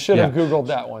I should have Googled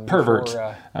that one pervert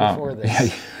before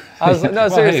this. I was like, no,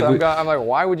 seriously. I'm like,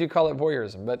 why would you call it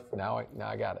voyeurism? But now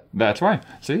I got it. That's why.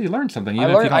 See, you learned something.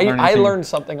 I learned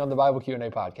something on the Bible Q&A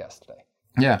podcast today.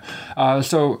 Yeah.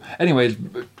 So, anyways,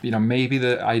 maybe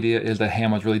the idea is that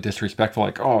Ham was really disrespectful.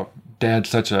 Like, oh, Dad's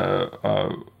such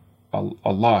a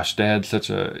lush. Dad's such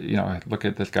a, look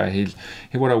at this guy.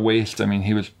 What a waste. I mean,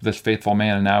 he was this faithful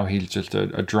man, and now he's just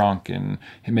a drunk, and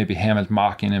maybe Ham is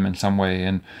mocking him in some way.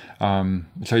 And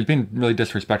so he's being really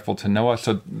disrespectful to Noah.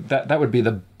 So that would be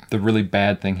the the really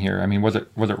bad thing here? I mean, was it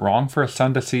wrong for a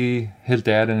son to see his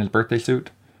dad in his birthday suit?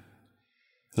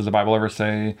 Does the Bible ever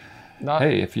say,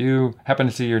 hey, if you happen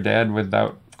to see your dad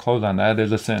without clothes on, that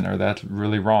is a sin, or that's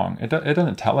really wrong? It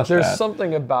doesn't tell us There's that.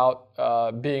 something about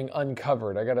being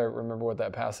uncovered. I got to remember what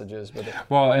that passage is. But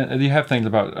well, and you have things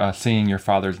about seeing your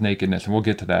father's nakedness, and we'll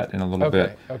get to that in a little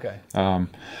bit. Okay.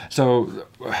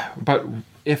 But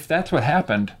if that's what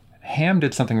happened, Ham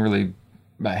did something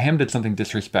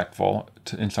disrespectful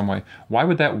in some way. Why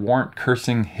would that warrant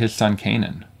cursing his son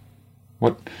Canaan?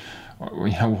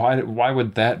 Why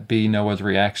would that be Noah's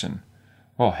reaction?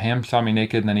 Well, Ham saw me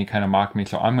naked and then he kind of mocked me,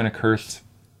 so I'm going to curse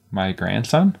my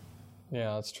grandson?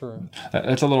 Yeah, that's true.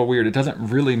 That's a little weird. It doesn't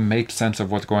really make sense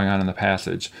of what's going on in the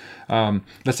passage.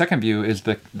 The second view is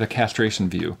the castration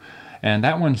view, and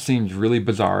that one seems really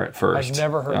bizarre at first. I've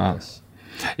never heard this.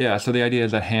 Yeah, so the idea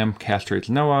is that Ham castrates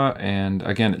Noah, and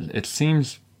again, it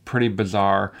seems pretty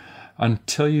bizarre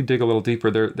until you dig a little deeper.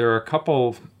 There are a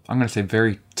couple, I'm going to say,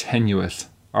 very tenuous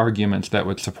arguments that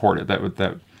would support it,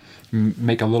 that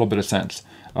make a little bit of sense.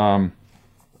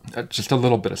 Just a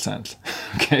little bit of sense.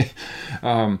 Okay.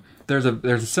 There's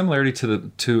a similarity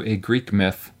to a Greek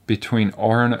myth between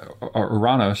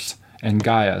Uranus and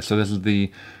Gaia. So this is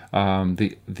the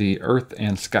earth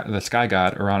and the sky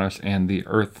god Uranus and the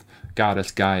earth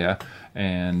goddess Gaia,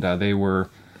 and they were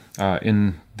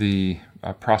in the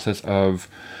process of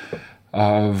they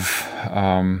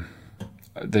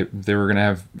were going to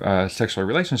have a sexual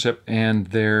relationship, and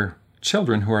their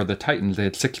children, who are the Titans, they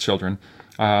had 6 children.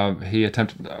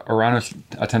 Uranus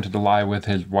attempted to lie with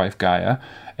his wife Gaia,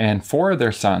 and 4 of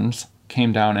their sons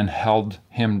came down and held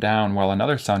him down, while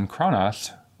another son,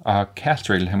 Kronos,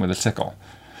 castrated him with a sickle.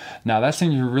 Now that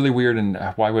seems really weird, and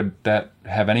why would that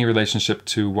have any relationship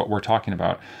to what we're talking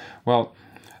about? Well,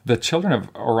 the children of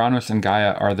Uranus and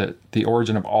Gaia are the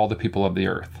origin of all the people of the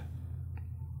earth.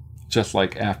 Just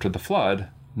like after the flood,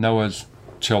 Noah's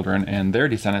children and their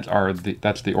descendants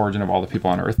that's the origin of all the people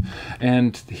on earth.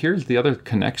 And here's the other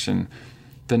connection.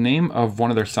 The name of one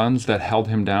of their sons that held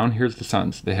him down, here's the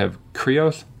sons. They have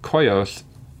Krios, Koios,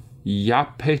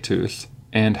 Iapetus,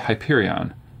 and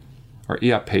Hyperion, or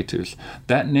Iapetus.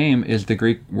 That name is the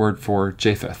Greek word for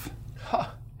Japheth. Huh.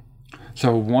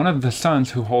 So one of the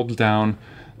sons who holds down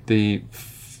the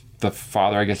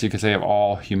father, I guess you could say, of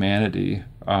all humanity,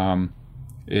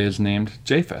 is named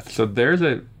Japheth. So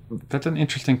that's an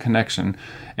interesting connection,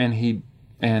 and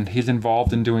he's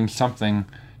involved in doing something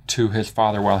to his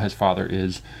father while his father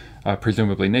is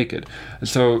presumably naked.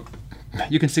 So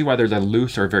you can see why there's a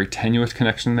loose or very tenuous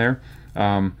connection there.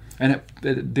 And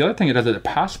the other thing it does is it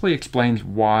possibly explains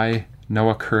why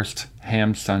Noah cursed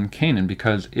Ham's son Canaan,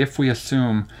 because if we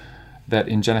assume that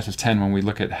in Genesis 10, when we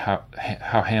look at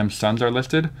how Ham's sons are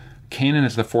listed, Canaan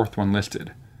is the 4th one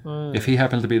listed. If he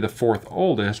happens to be the 4th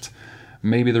oldest,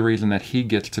 maybe the reason that he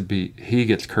gets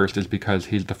cursed is because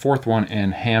he's the 4th one,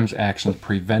 and Ham's actions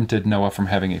prevented Noah from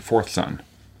having a 4th son.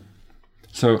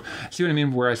 So, see what I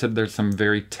mean? Where I said there's some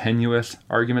very tenuous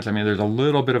arguments. I mean, there's a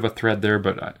little bit of a thread there,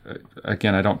 but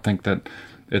again, I don't think that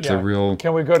it's a real.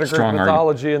 Can we go to Greek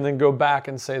mythology argument. And then go back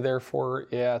and say, therefore,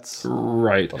 it's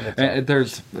right? And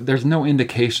there's no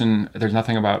indication. There's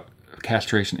nothing about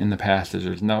castration in the passage.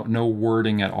 There's no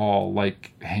wording at all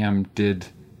like Ham did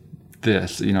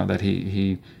this. That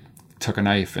he took a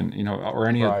knife and or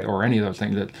any of those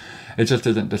things. That it just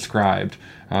isn't described.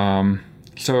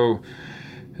 So.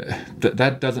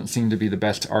 That doesn't seem to be the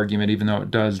best argument, even though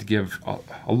it does give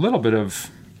a little bit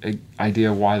of an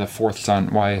idea why the 4th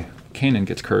son, why Canaan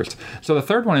gets cursed. So the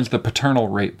third one is the paternal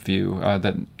rape view,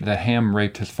 that Ham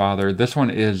raped his father. This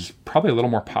one is probably a little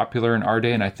more popular in our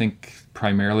day, and I think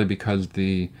primarily because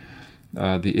the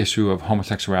issue of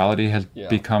homosexuality has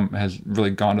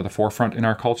really gone to the forefront in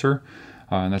our culture,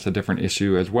 and that's a different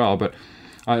issue as well. But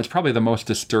it's probably the most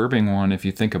disturbing one if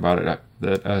you think about it,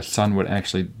 that a son would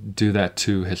actually do that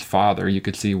to his father. You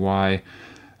could see why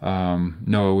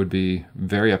Noah would be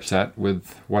very upset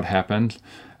with what happened.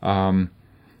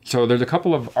 So there's a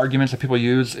couple of arguments that people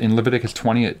use. In Leviticus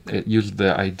 20, it uses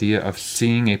the idea of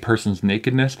seeing a person's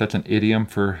nakedness. That's an idiom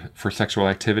for sexual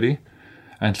activity.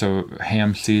 And so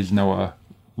Ham sees Noah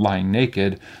lying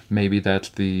naked. Maybe that's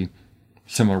the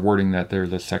similar wording that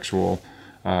there's a sexual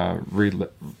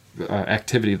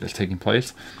activity that's taking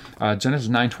place. Genesis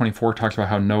 9:24 talks about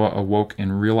how Noah awoke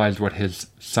and realized what his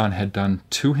son had done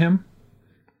to him,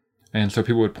 and so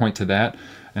people would point to that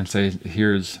and say,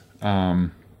 "Here's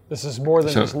this is more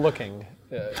than just looking."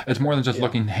 It's more than just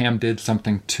looking. Ham did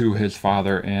something to his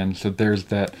father, and so there's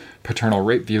that paternal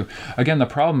rape view. Again, the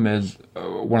problem is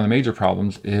one of the major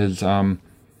problems is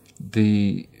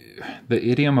the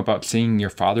idiom about seeing your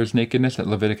father's nakedness that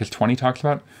Leviticus 20 talks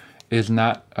about is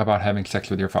not about having sex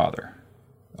with your father.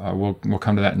 We'll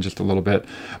come to that in just a little bit.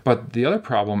 But the other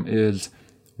problem is,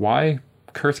 why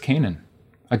curse Canaan?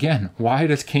 Again, why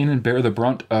does Canaan bear the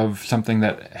brunt of something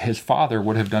that his father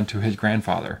would have done to his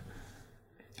grandfather?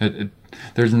 It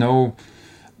doesn't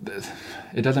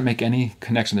make any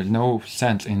connection. There's no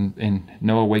sense in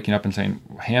Noah waking up and saying,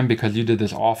 Ham, because you did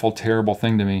this awful, terrible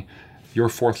thing to me, your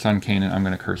fourth son Canaan, I'm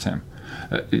going to curse him.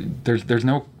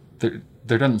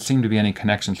 There doesn't seem to be any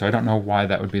connection, so I don't know why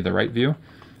that would be the right view.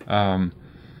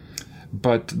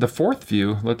 But the fourth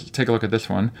view, let's take a look at this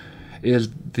one, is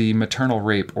the maternal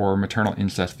rape or maternal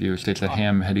incest view. It states that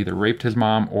Ham had either raped his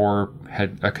mom or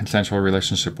had a consensual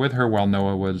relationship with her while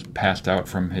Noah was passed out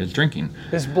from his drinking.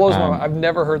 This blows my mind. I've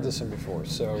never heard this one before.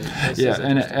 So yeah,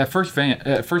 and at first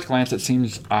glance it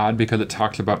seems odd because it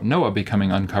talks about Noah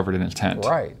becoming uncovered in his tent,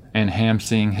 right, and Ham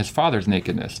seeing his father's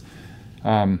nakedness.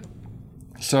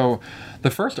 So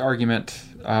the first argument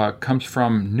comes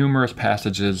from numerous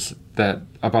passages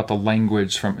about the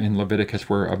language in Leviticus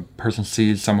where a person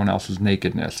sees someone else's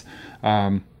nakedness.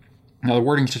 Now the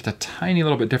wording's just a tiny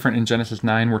little bit different. In Genesis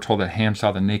 9, we're told that Ham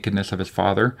saw the nakedness of his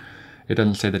father. It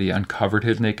doesn't say that he uncovered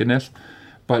his nakedness.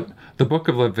 But the book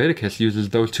of Leviticus uses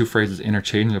those two phrases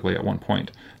interchangeably at one point.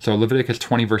 So Leviticus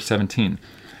 20, verse 17.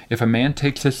 If a man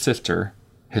takes his sister,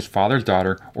 his father's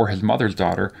daughter, or his mother's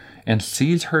daughter, and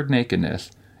sees her nakedness,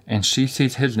 and she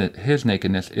sees his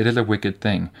nakedness, it is a wicked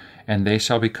thing, and they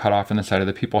shall be cut off in the sight of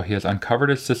the people. He has uncovered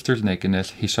his sister's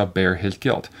nakedness, he shall bear his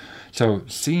guilt. So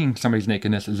seeing somebody's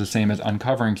nakedness is the same as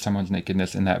uncovering someone's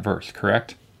nakedness in that verse,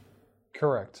 correct?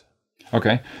 Correct.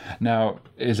 Okay. Now,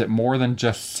 is it more than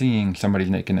just seeing somebody's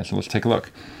nakedness? Let's take a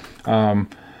look.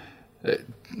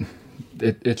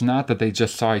 It's not that they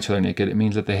just saw each other naked. It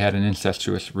means that they had an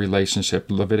incestuous relationship.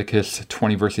 Leviticus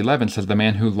 20, verse 11 says, the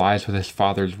man who lies with his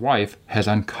father's wife has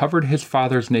uncovered his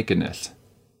father's nakedness.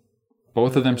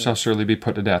 Both of them shall surely be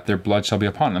put to death. Their blood shall be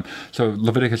upon them. So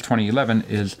Leviticus 20:11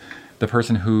 is the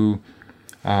person who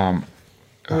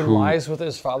lies with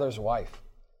his father's wife,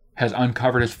 has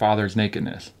uncovered his father's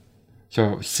nakedness.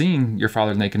 So seeing your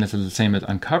father's nakedness is the same as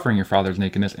uncovering your father's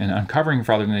nakedness, and uncovering your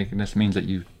father's nakedness means that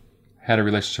you had a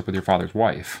relationship with your father's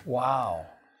wife. Wow.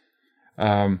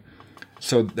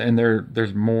 So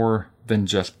there's more than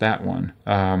just that one.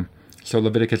 So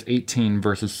Leviticus 18,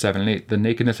 verses 7 and 8, the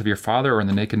nakedness of your father or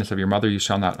the nakedness of your mother you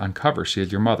shall not uncover. She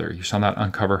is your mother. You shall not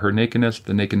uncover her nakedness.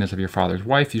 The nakedness of your father's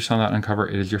wife you shall not uncover.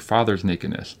 It is your father's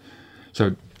nakedness.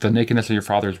 So the nakedness of your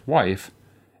father's wife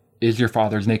is your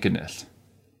father's nakedness.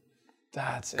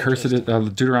 That's cursed is,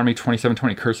 Deuteronomy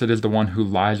 27:20, cursed is the one who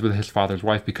lies with his father's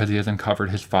wife because he has uncovered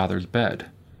his father's bed.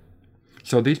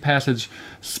 So these passages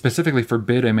specifically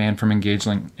forbid a man from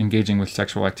engaging with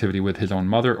sexual activity with his own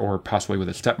mother or possibly with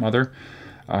his stepmother.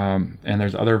 And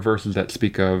there's other verses that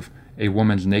speak of a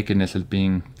woman's nakedness as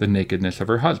being the nakedness of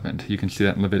her husband. You can see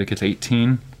that in Leviticus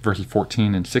 18, verses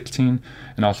 14 and 16,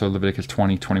 and also Leviticus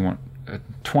 20,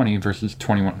 verses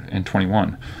 21 and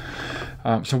 21.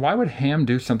 So why would Ham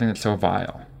do something that's so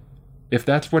vile? If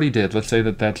that's what he did, let's say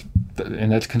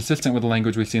that's consistent with the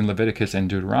language we see in Leviticus and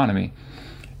Deuteronomy,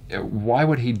 why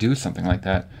would he do something like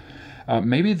that?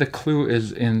 Maybe the clue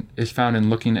is found in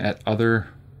looking at other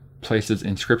places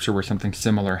in Scripture where something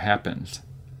similar happens.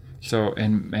 So,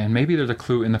 and maybe there's a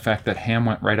clue in the fact that Ham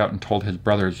went right out and told his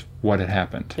brothers what had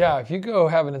happened. Yeah, if you go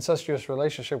have an incestuous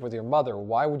relationship with your mother,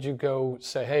 why would you go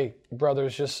say, hey,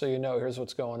 brothers, just so you know, here's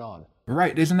what's going on?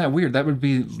 Right, isn't that weird?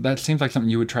 That seems like something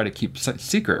you would try to keep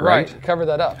secret, right? Cover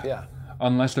that up, yeah.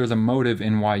 Unless there's a motive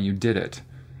in why you did it.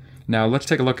 Now, let's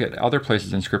take a look at other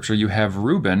places in Scripture. You have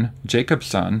Reuben, Jacob's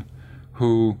son,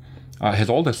 who, his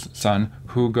oldest son,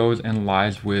 who goes and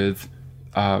lies with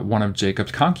one of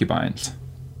Jacob's concubines.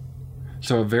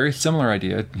 So a very similar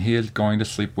idea. He is going to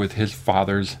sleep with his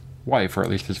father's wife, or at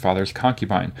least his father's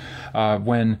concubine.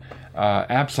 When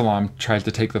Absalom tries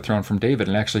to take the throne from David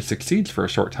and actually succeeds for a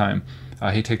short time,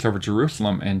 he takes over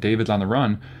Jerusalem and David's on the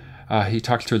run. He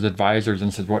talks to his advisors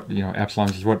and says, Absalom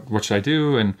says, what should I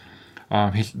do? And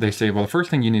they say, well, the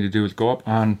first thing you need to do is go up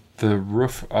on the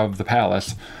roof of the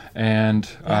palace and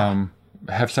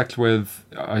have sex with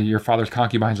your father's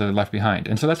concubines that are left behind.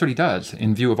 And so that's what he does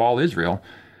in view of all Israel.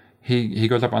 He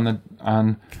goes up on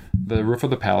the roof of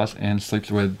the palace and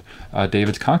sleeps with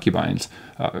David's concubines.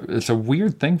 It's a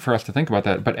weird thing for us to think about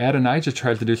that, but Adonijah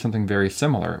tries to do something very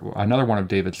similar. Another one of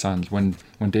David's sons, when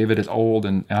David is old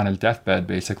and on his deathbed,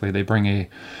 basically, they bring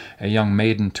a young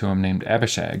maiden to him named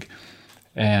Abishag,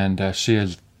 and she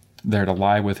is there to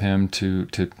lie with him to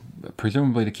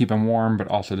presumably to keep him warm, but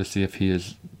also to see if he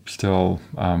is still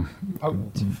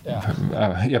potent.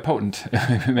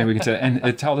 Maybe we could say, and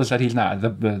it tells us that he's not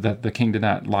the king did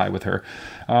not lie with her.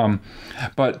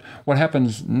 But what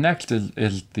happens next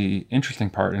is the interesting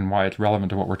part and why it's relevant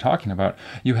to what we're talking about.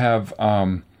 You have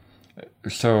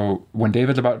so when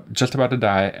David's just about to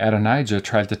die, Adonijah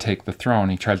tries to take the throne.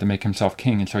 He tries to make himself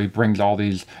king, and so he brings all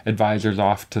these advisors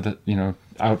off to the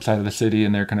outside of the city,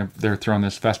 and they're throwing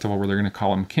this festival where they're going to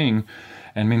call him king.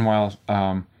 And meanwhile,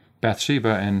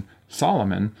 Bathsheba and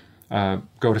Solomon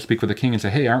go to speak with the king and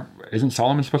say, "Hey, isn't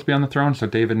Solomon supposed to be on the throne?" So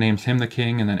David names him the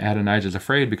king, and then Adonijah's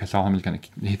afraid because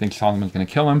he thinks Solomon's going to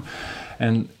kill him,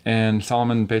 and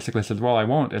Solomon basically says, "Well, I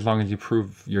won't as long as you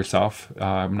prove yourself.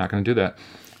 I'm not going to do that."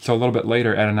 So a little bit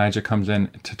later, Adonijah comes in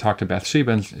to talk to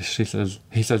Bathsheba, and he says,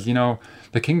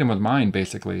 the kingdom was mine,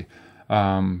 basically.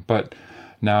 But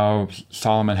now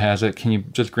Solomon has it. Can you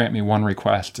just grant me one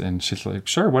request? And she's like,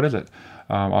 sure, what is it?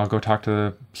 I'll go talk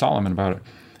to Solomon about it.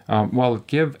 Well,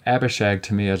 give Abishag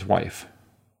to me as wife.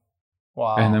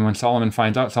 Wow. And then when Solomon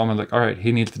finds out, Solomon's like, all right,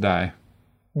 he needs to die.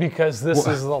 Because this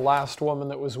is the last woman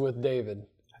that was with David.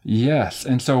 Yes,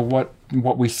 and so what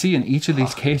we see in each of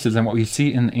these cases and what we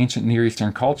see in ancient Near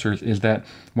Eastern cultures is that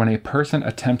when a person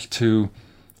attempts to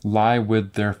lie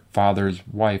with their father's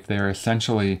wife, they are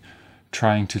essentially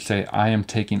trying to say, I am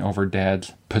taking over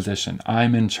dad's position.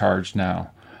 I'm in charge now.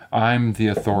 I'm the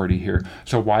authority here.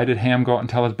 So why did Ham go out and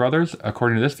tell his brothers?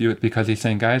 According to this view, it's because he's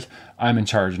saying, guys, I'm in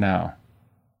charge now.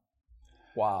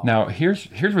 Wow. Now, here's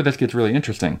where this gets really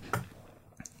interesting.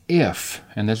 If,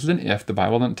 and this is an if, the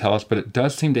Bible doesn't tell us, but it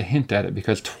does seem to hint at it,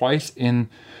 because twice in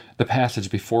the passage,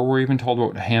 before we're even told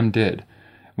what Ham did,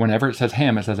 whenever it says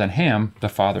Ham, it says, and Ham, the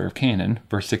father of Canaan,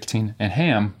 verse 16, and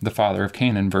Ham, the father of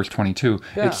Canaan, verse 22.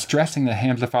 Yeah. It's stressing that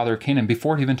Ham's the father of Canaan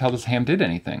before it even tells us Ham did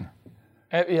anything.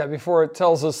 Yeah, before it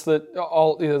tells us that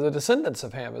all the descendants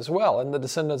of Ham as well, and the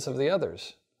descendants of the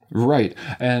others. Right.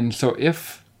 And so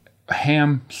if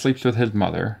Ham sleeps with his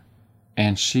mother,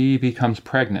 and she becomes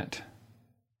pregnant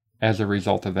as a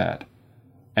result of that,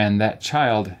 and that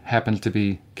child happens to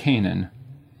be Canaan,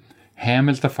 Ham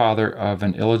is the father of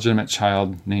an illegitimate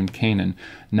child named Canaan.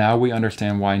 Now we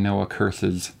understand why Noah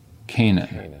curses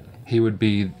Canaan. He would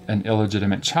be an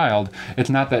illegitimate child. It's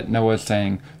not that Noah's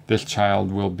saying this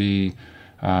child will be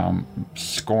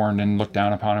scorned and looked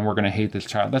down upon, and we're going to hate this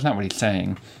child. That's not what he's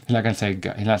saying. He's not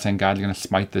saying God's going to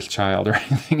smite this child or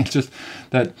anything. It's just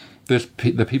that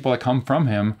the people that come from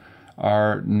him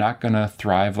are not going to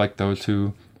thrive like those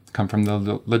who come from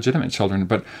the legitimate children.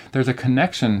 But there's a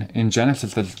connection in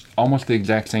Genesis that's almost the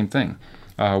exact same thing.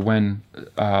 When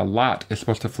Lot is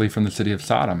supposed to flee from the city of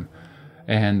Sodom,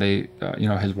 and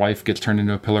his wife gets turned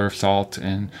into a pillar of salt,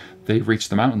 and they reach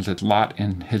the mountains. It's Lot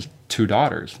and his two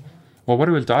daughters. Well, what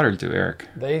do his daughters do, Eric?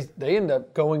 They end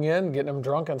up going in, getting them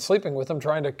drunk, and sleeping with them,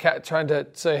 trying to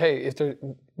say, hey,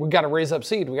 we got to raise up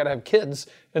seed, we got to have kids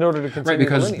in order to continue. Right,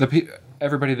 because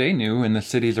everybody they knew in the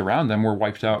cities around them were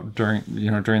wiped out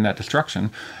during that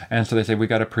destruction, and so they say we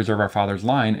got to preserve our father's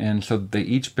line, and so they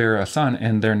each bear a son,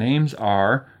 and their names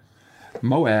are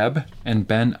Moab and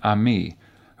Ben-Ami,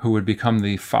 who would become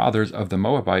the fathers of the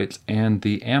Moabites and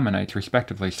the Ammonites,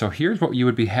 respectively. So here's what you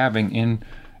would be having in,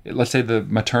 let's say the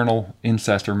maternal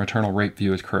incest or maternal rape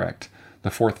view is correct, the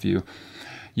fourth view.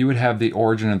 You would have the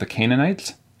origin of the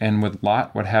Canaanites, and with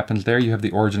Lot, what happens there, you have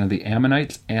the origin of the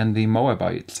Ammonites and the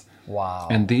Moabites. Wow.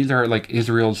 And these are like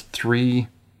Israel's three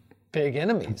big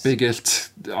enemies.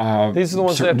 Biggest. These are the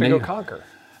ones they have to go conquer.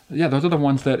 Yeah, those are the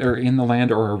ones that are in the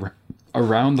land or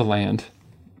around the land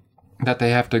that they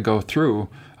have to go through.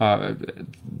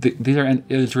 These are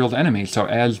Israel's enemies. So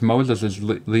as Moses is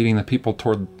leading the people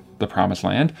toward the promised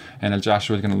land, and as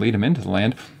Joshua is going to lead them into the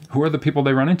land, who are the people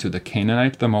they run into? The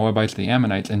Canaanites, the Moabites, the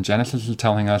Ammonites. And Genesis is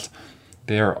telling us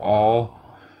they are all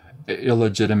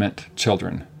illegitimate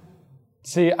children.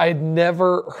 See, I'd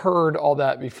never heard all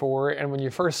that before, and when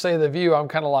you first say the view, I'm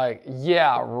kind of like,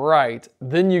 yeah, right.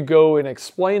 Then you go and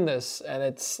explain this, and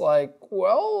it's like,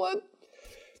 well,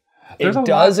 it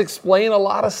does explain a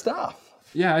lot of stuff.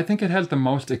 Yeah, I think it has the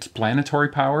most explanatory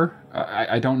power.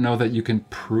 I don't know that you can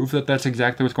prove that that's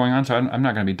exactly what's going on, so I'm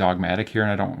not going to be dogmatic here,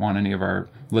 and I don't want any of our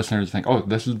listeners to think, oh,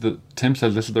 Tim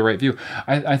says this is the right view.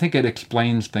 I think it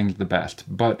explains things the best,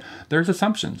 but there's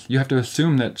assumptions. You have to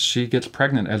assume that she gets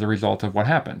pregnant as a result of what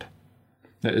happened.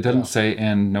 It doesn't say,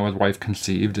 and Noah's wife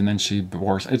conceived, and then she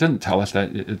divorced. It doesn't tell us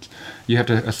that. You have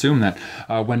to assume that.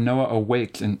 When Noah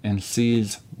awakes and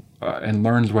sees and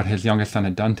learns what his youngest son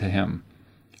had done to him,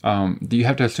 you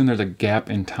have to assume there's a gap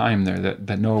in time there,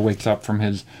 that Noah wakes up from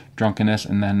his drunkenness,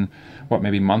 and then,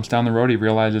 maybe months down the road, he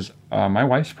realizes, my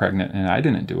wife's pregnant, and I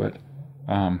didn't do it.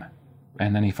 And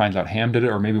and then he finds out Ham did it,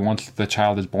 or maybe once the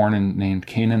child is born and named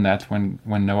Canaan, that's when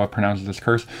Noah pronounces this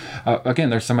curse. Again,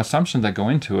 there's some assumptions that go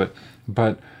into it,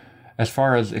 but as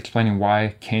far as explaining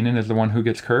why Canaan is the one who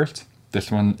gets cursed, this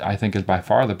one I think is by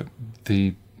far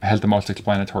has the most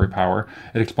explanatory power.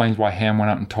 It explains why Ham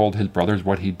went out and told his brothers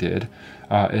what he did.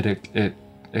 It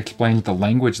explains the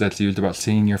language that's used about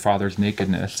seeing your father's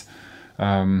nakedness.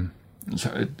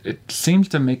 So it seems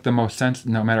to make the most sense,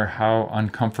 no matter how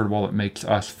uncomfortable it makes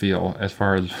us feel as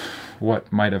far as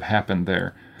what might have happened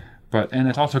there. And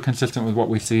it's also consistent with what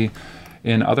we see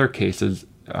in other cases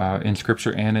in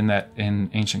Scripture and in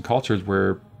ancient cultures,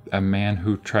 where a man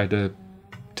who tried to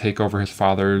take over his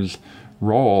father's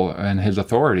role and his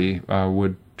authority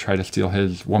would try to steal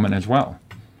his woman as well.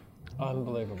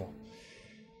 Unbelievable.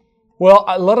 Well,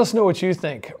 let us know what you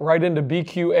think. Write into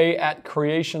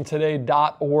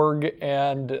bqa@creationtoday.org,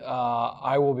 and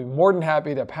I will be more than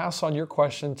happy to pass on your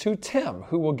question to Tim,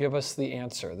 who will give us the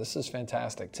answer. This is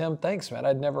fantastic. Tim, thanks, man.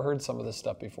 I'd never heard some of this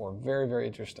stuff before. Very, very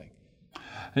interesting.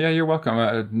 Yeah, you're welcome.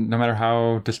 No matter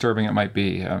how disturbing it might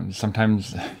be,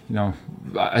 sometimes,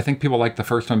 I think people like the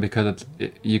first one because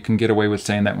you can get away with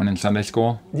saying that one in Sunday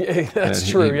school. Yeah, that's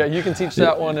true. Yeah, you can teach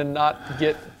that one and not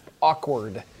get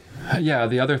awkward. Yeah,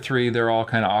 the other three, they're all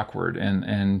kind of awkward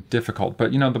and difficult.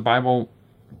 But, the Bible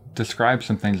describes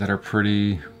some things that are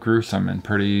pretty gruesome and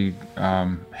pretty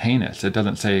heinous. It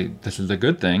doesn't say this is a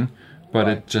good thing, but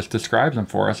It just describes them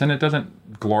for us. And it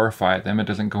doesn't glorify them. It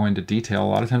doesn't go into detail. A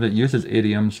lot of times it uses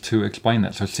idioms to explain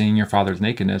that. So seeing your father's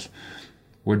nakedness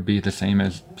would be the same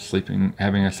as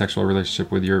having a sexual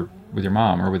relationship with your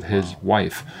mom or with his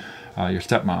wife, your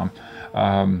stepmom.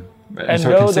 And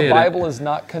no, the Bible is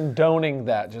not condoning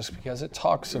that just because it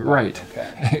talks about right. it.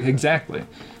 Okay. Exactly.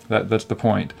 That's the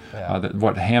point. Yeah. That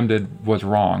what Ham did was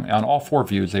wrong. On all four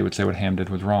views, they would say what Ham did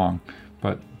was wrong.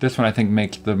 But this one, I think,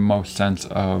 makes the most sense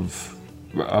of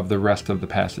the rest of the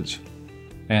passage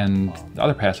and the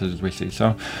other passages we see.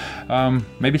 So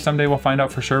maybe someday we'll find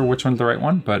out for sure which one's the right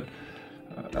one. But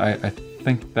I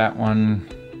think that one,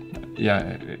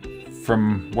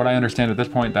 from what I understand at this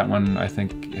point, that one I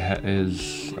think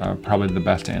is probably the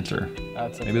best answer.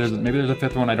 Maybe there's a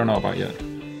fifth one I don't know about yet.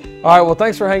 All right, well,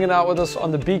 thanks for hanging out with us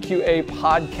on the BQA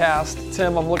podcast.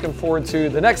 Tim, I'm looking forward to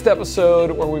the next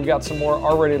episode where we've got some more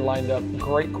already lined up.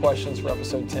 Great questions for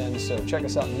episode 10. So check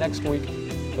us out next week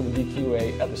for the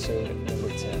BQA episode number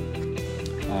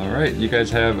 10. All right, you guys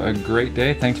have a great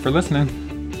day. Thanks for listening.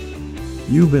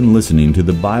 You've been listening to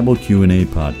the Bible Q&A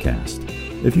podcast.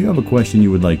 If you have a question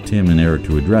you would like Tim and Eric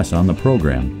to address on the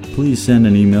program, please send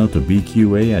an email to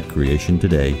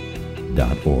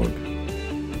bqa@creationtoday.org.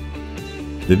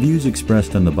 The views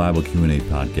expressed on the Bible Q&A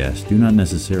podcast do not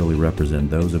necessarily represent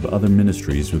those of other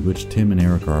ministries with which Tim and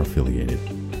Eric are affiliated.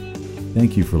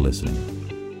 Thank you for listening.